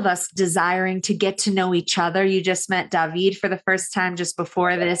all of us desiring to get to know each other. You just met David for the first time just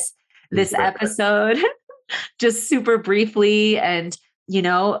before this episode, just super briefly. And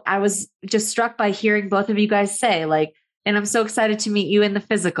I was just struck by hearing both of you guys say like, and I'm so excited to meet you in the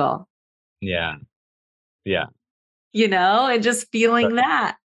physical. Yeah. Yeah. And just feeling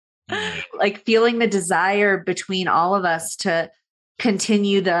that, Mm. like feeling the desire between all of us to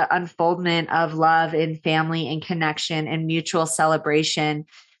continue the unfoldment of love and family and connection and mutual celebration,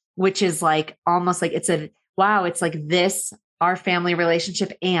 which is like almost like it's like this, our family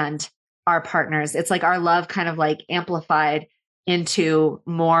relationship and our partners. It's like our love kind of like amplified into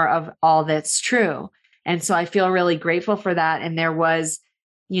more of all that's true. And so I feel really grateful for that. And there was,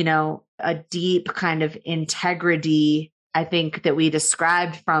 a deep kind of integrity, I think, that we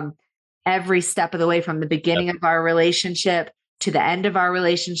described from every step of the way, from the beginning of our relationship to the end of our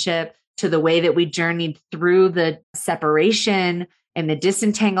relationship, to the way that we journeyed through the separation and the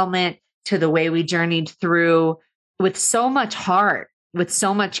disentanglement, to the way we journeyed through with so much heart, with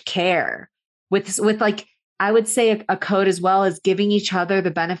so much care, with like, I would say a code as well as giving each other the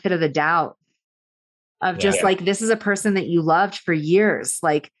benefit of the doubt of just like, this is a person that you loved for years.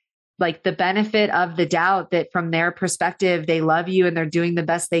 Like the benefit of the doubt that from their perspective, they love you and they're doing the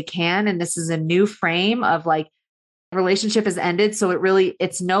best they can. And this is a new frame of like, relationship has ended. So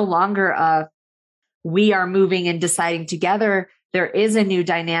it's no longer we are moving and deciding together. There is a new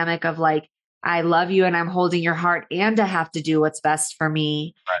dynamic of like, I love you and I'm holding your heart and I have to do what's best for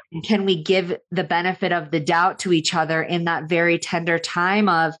me. Right. And can we give the benefit of the doubt to each other in that very tender time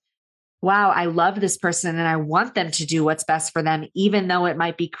of, wow, I love this person and I want them to do what's best for them, even though it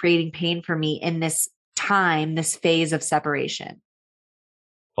might be creating pain for me in this time, this phase of separation.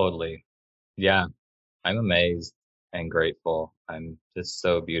 Totally. Yeah. I'm amazed and grateful. I'm just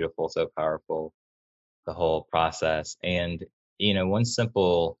so beautiful, so powerful, the whole process. And, one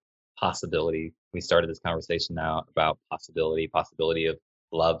simple possibility, we started this conversation now about possibility of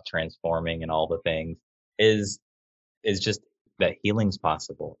love transforming and all the things is just that healing's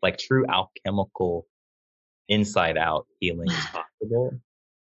possible. Like true alchemical inside out healing is possible.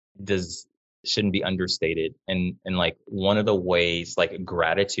 Does shouldn't be understated. And like one of the ways, like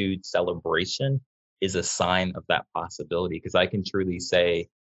gratitude celebration is a sign of that possibility, because I can truly say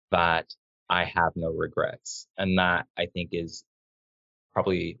that I have no regrets. And that I think is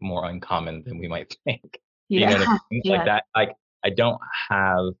probably more uncommon than we might think. You know what I mean? Like that, like I don't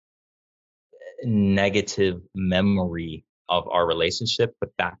have negative memory of our relationship, but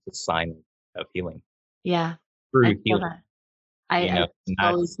that's a sign of healing, Yeah. I true feel healing. that. I And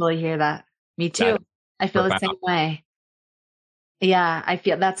totally hear that. Me that too. is I feel the profound. same way. Yeah, I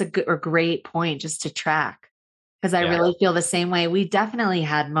feel that's a good or great point just to track because I Yeah. really feel the same way. We definitely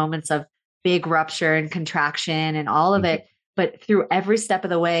had moments of big rupture and contraction and all of Mhm. it. But through every step of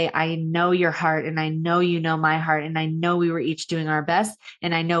the way, I know your heart and I know you know my heart. And I know we were each doing our best.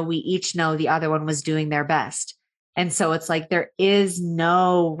 And I know we each know the other one was doing their best. And so it's like there is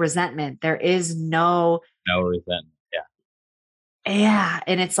no resentment. There is no No resentment. Yeah. yeah.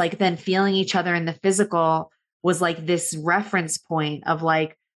 And it's like then feeling each other in the physical was like this reference point of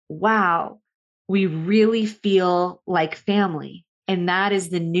like, wow, we really feel like family. And that is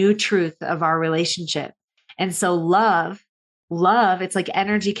the new truth of our relationship. And so love, it's like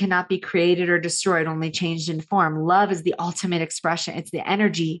energy cannot be created or destroyed, only changed in form. Love is the ultimate expression. It's the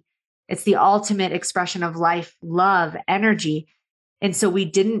energy. It's the ultimate expression of life, love, energy. And so we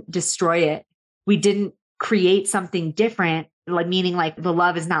didn't destroy it. We didn't create something different, like meaning like the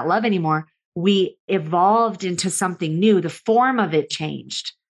love is not love anymore. We evolved into something new. The form of it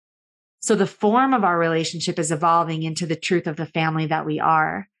changed. So the form of our relationship is evolving into the truth of the family that we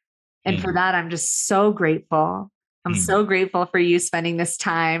are. And for Mm. that, I'm just so grateful. I'm Mm. so grateful for you spending this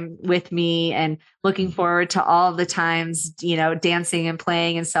time with me and looking Mm. forward to all of the times, dancing and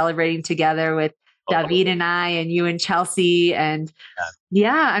playing and celebrating together with Oh, David and I and you and Chelsea. And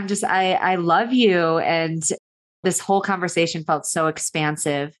yeah. yeah, I love you. And this whole conversation felt so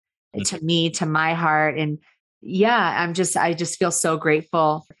expansive Mm. to me, to my heart. And yeah, I just feel so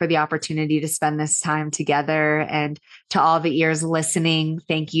grateful for the opportunity to spend this time together. And to all the ears listening,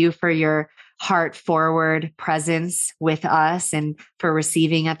 thank you for your heart forward presence with us and for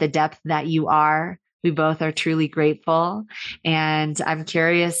receiving at the depth that you are. We both are truly grateful. And I'm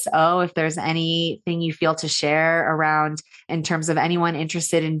curious, if there's anything you feel to share around in terms of anyone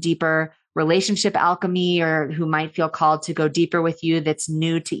interested in deeper relationship alchemy or who might feel called to go deeper with you that's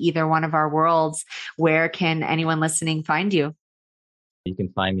new to either one of our worlds, where can anyone listening find you? You can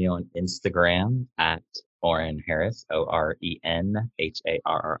find me on Instagram at Oren Harris,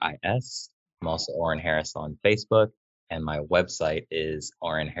 OrenHarris. I'm also Oren Harris on Facebook, and my website is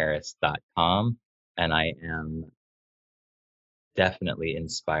orenharris.com. And I am definitely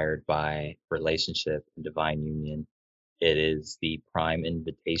inspired by relationship and divine union. It is the prime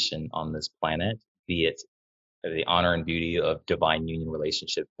invitation on this planet, be it the honor and beauty of divine union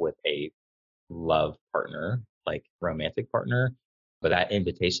relationship with a love partner, like romantic partner, but that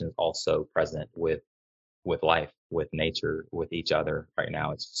invitation is also present with life, with nature, with each other right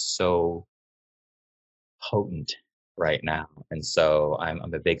now. It's so potent right now. And so I'm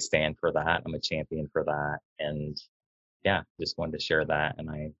a big stand for that. I'm a champion for that. And yeah, just wanted to share that. And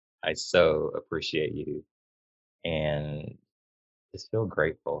I so appreciate you and just feel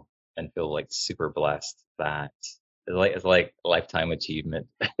grateful and feel like super blessed that it's like a lifetime achievement.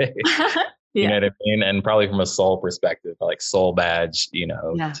 You Yeah. know what I mean? And probably from a soul perspective, like soul badge,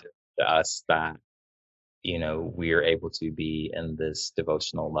 Yeah. to us that, we are able to be in this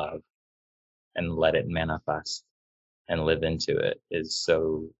devotional love and let it manifest and live into it is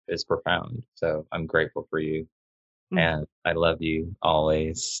profound. So I'm grateful for you and I love you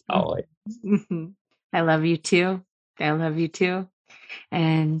always, always. Mhm. I love you too. I love you too.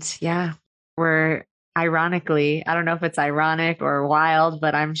 And yeah, we're ironically, I don't know if it's ironic or wild,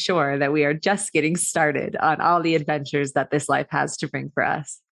 but I'm sure that we are just getting started on all the adventures that this life has to bring for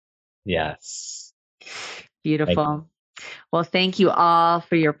us. Yes. Thank Beautiful. Well, thank you all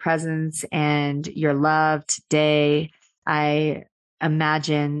for your presence and your love today. I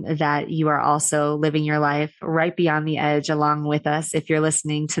imagine that you are also living your life right beyond the edge along with us if you're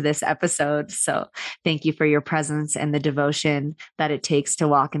listening to this episode. So thank you for your presence and the devotion that it takes to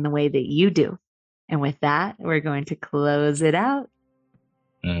walk in the way that you do. And with that, we're going to close it out.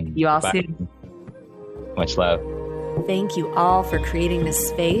 you. You all Bye. soon. Much love. Thank you all for creating this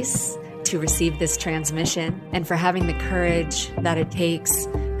space to receive this transmission and for having the courage that it takes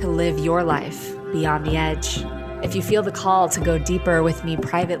to live your life beyond the edge. If you feel the call to go deeper with me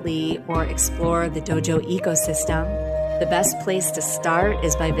privately or explore the dojo ecosystem, the best place to start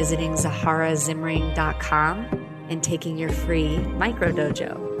is by visiting zaharazimring.com and taking your free micro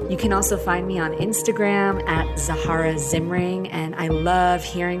dojo. You can also find me on Instagram at Zahara Zimring, and I love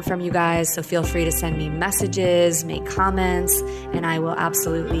hearing from you guys, so feel free to send me messages, make comments, and I will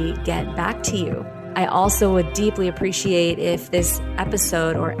absolutely get back to you. I also would deeply appreciate if this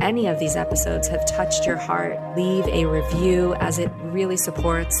episode or any of these episodes have touched your heart. Leave a review, as it really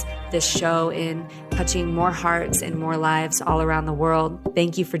supports this show in touching more hearts and more lives all around the world.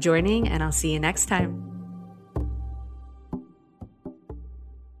 Thank you for joining, and I'll see you next time.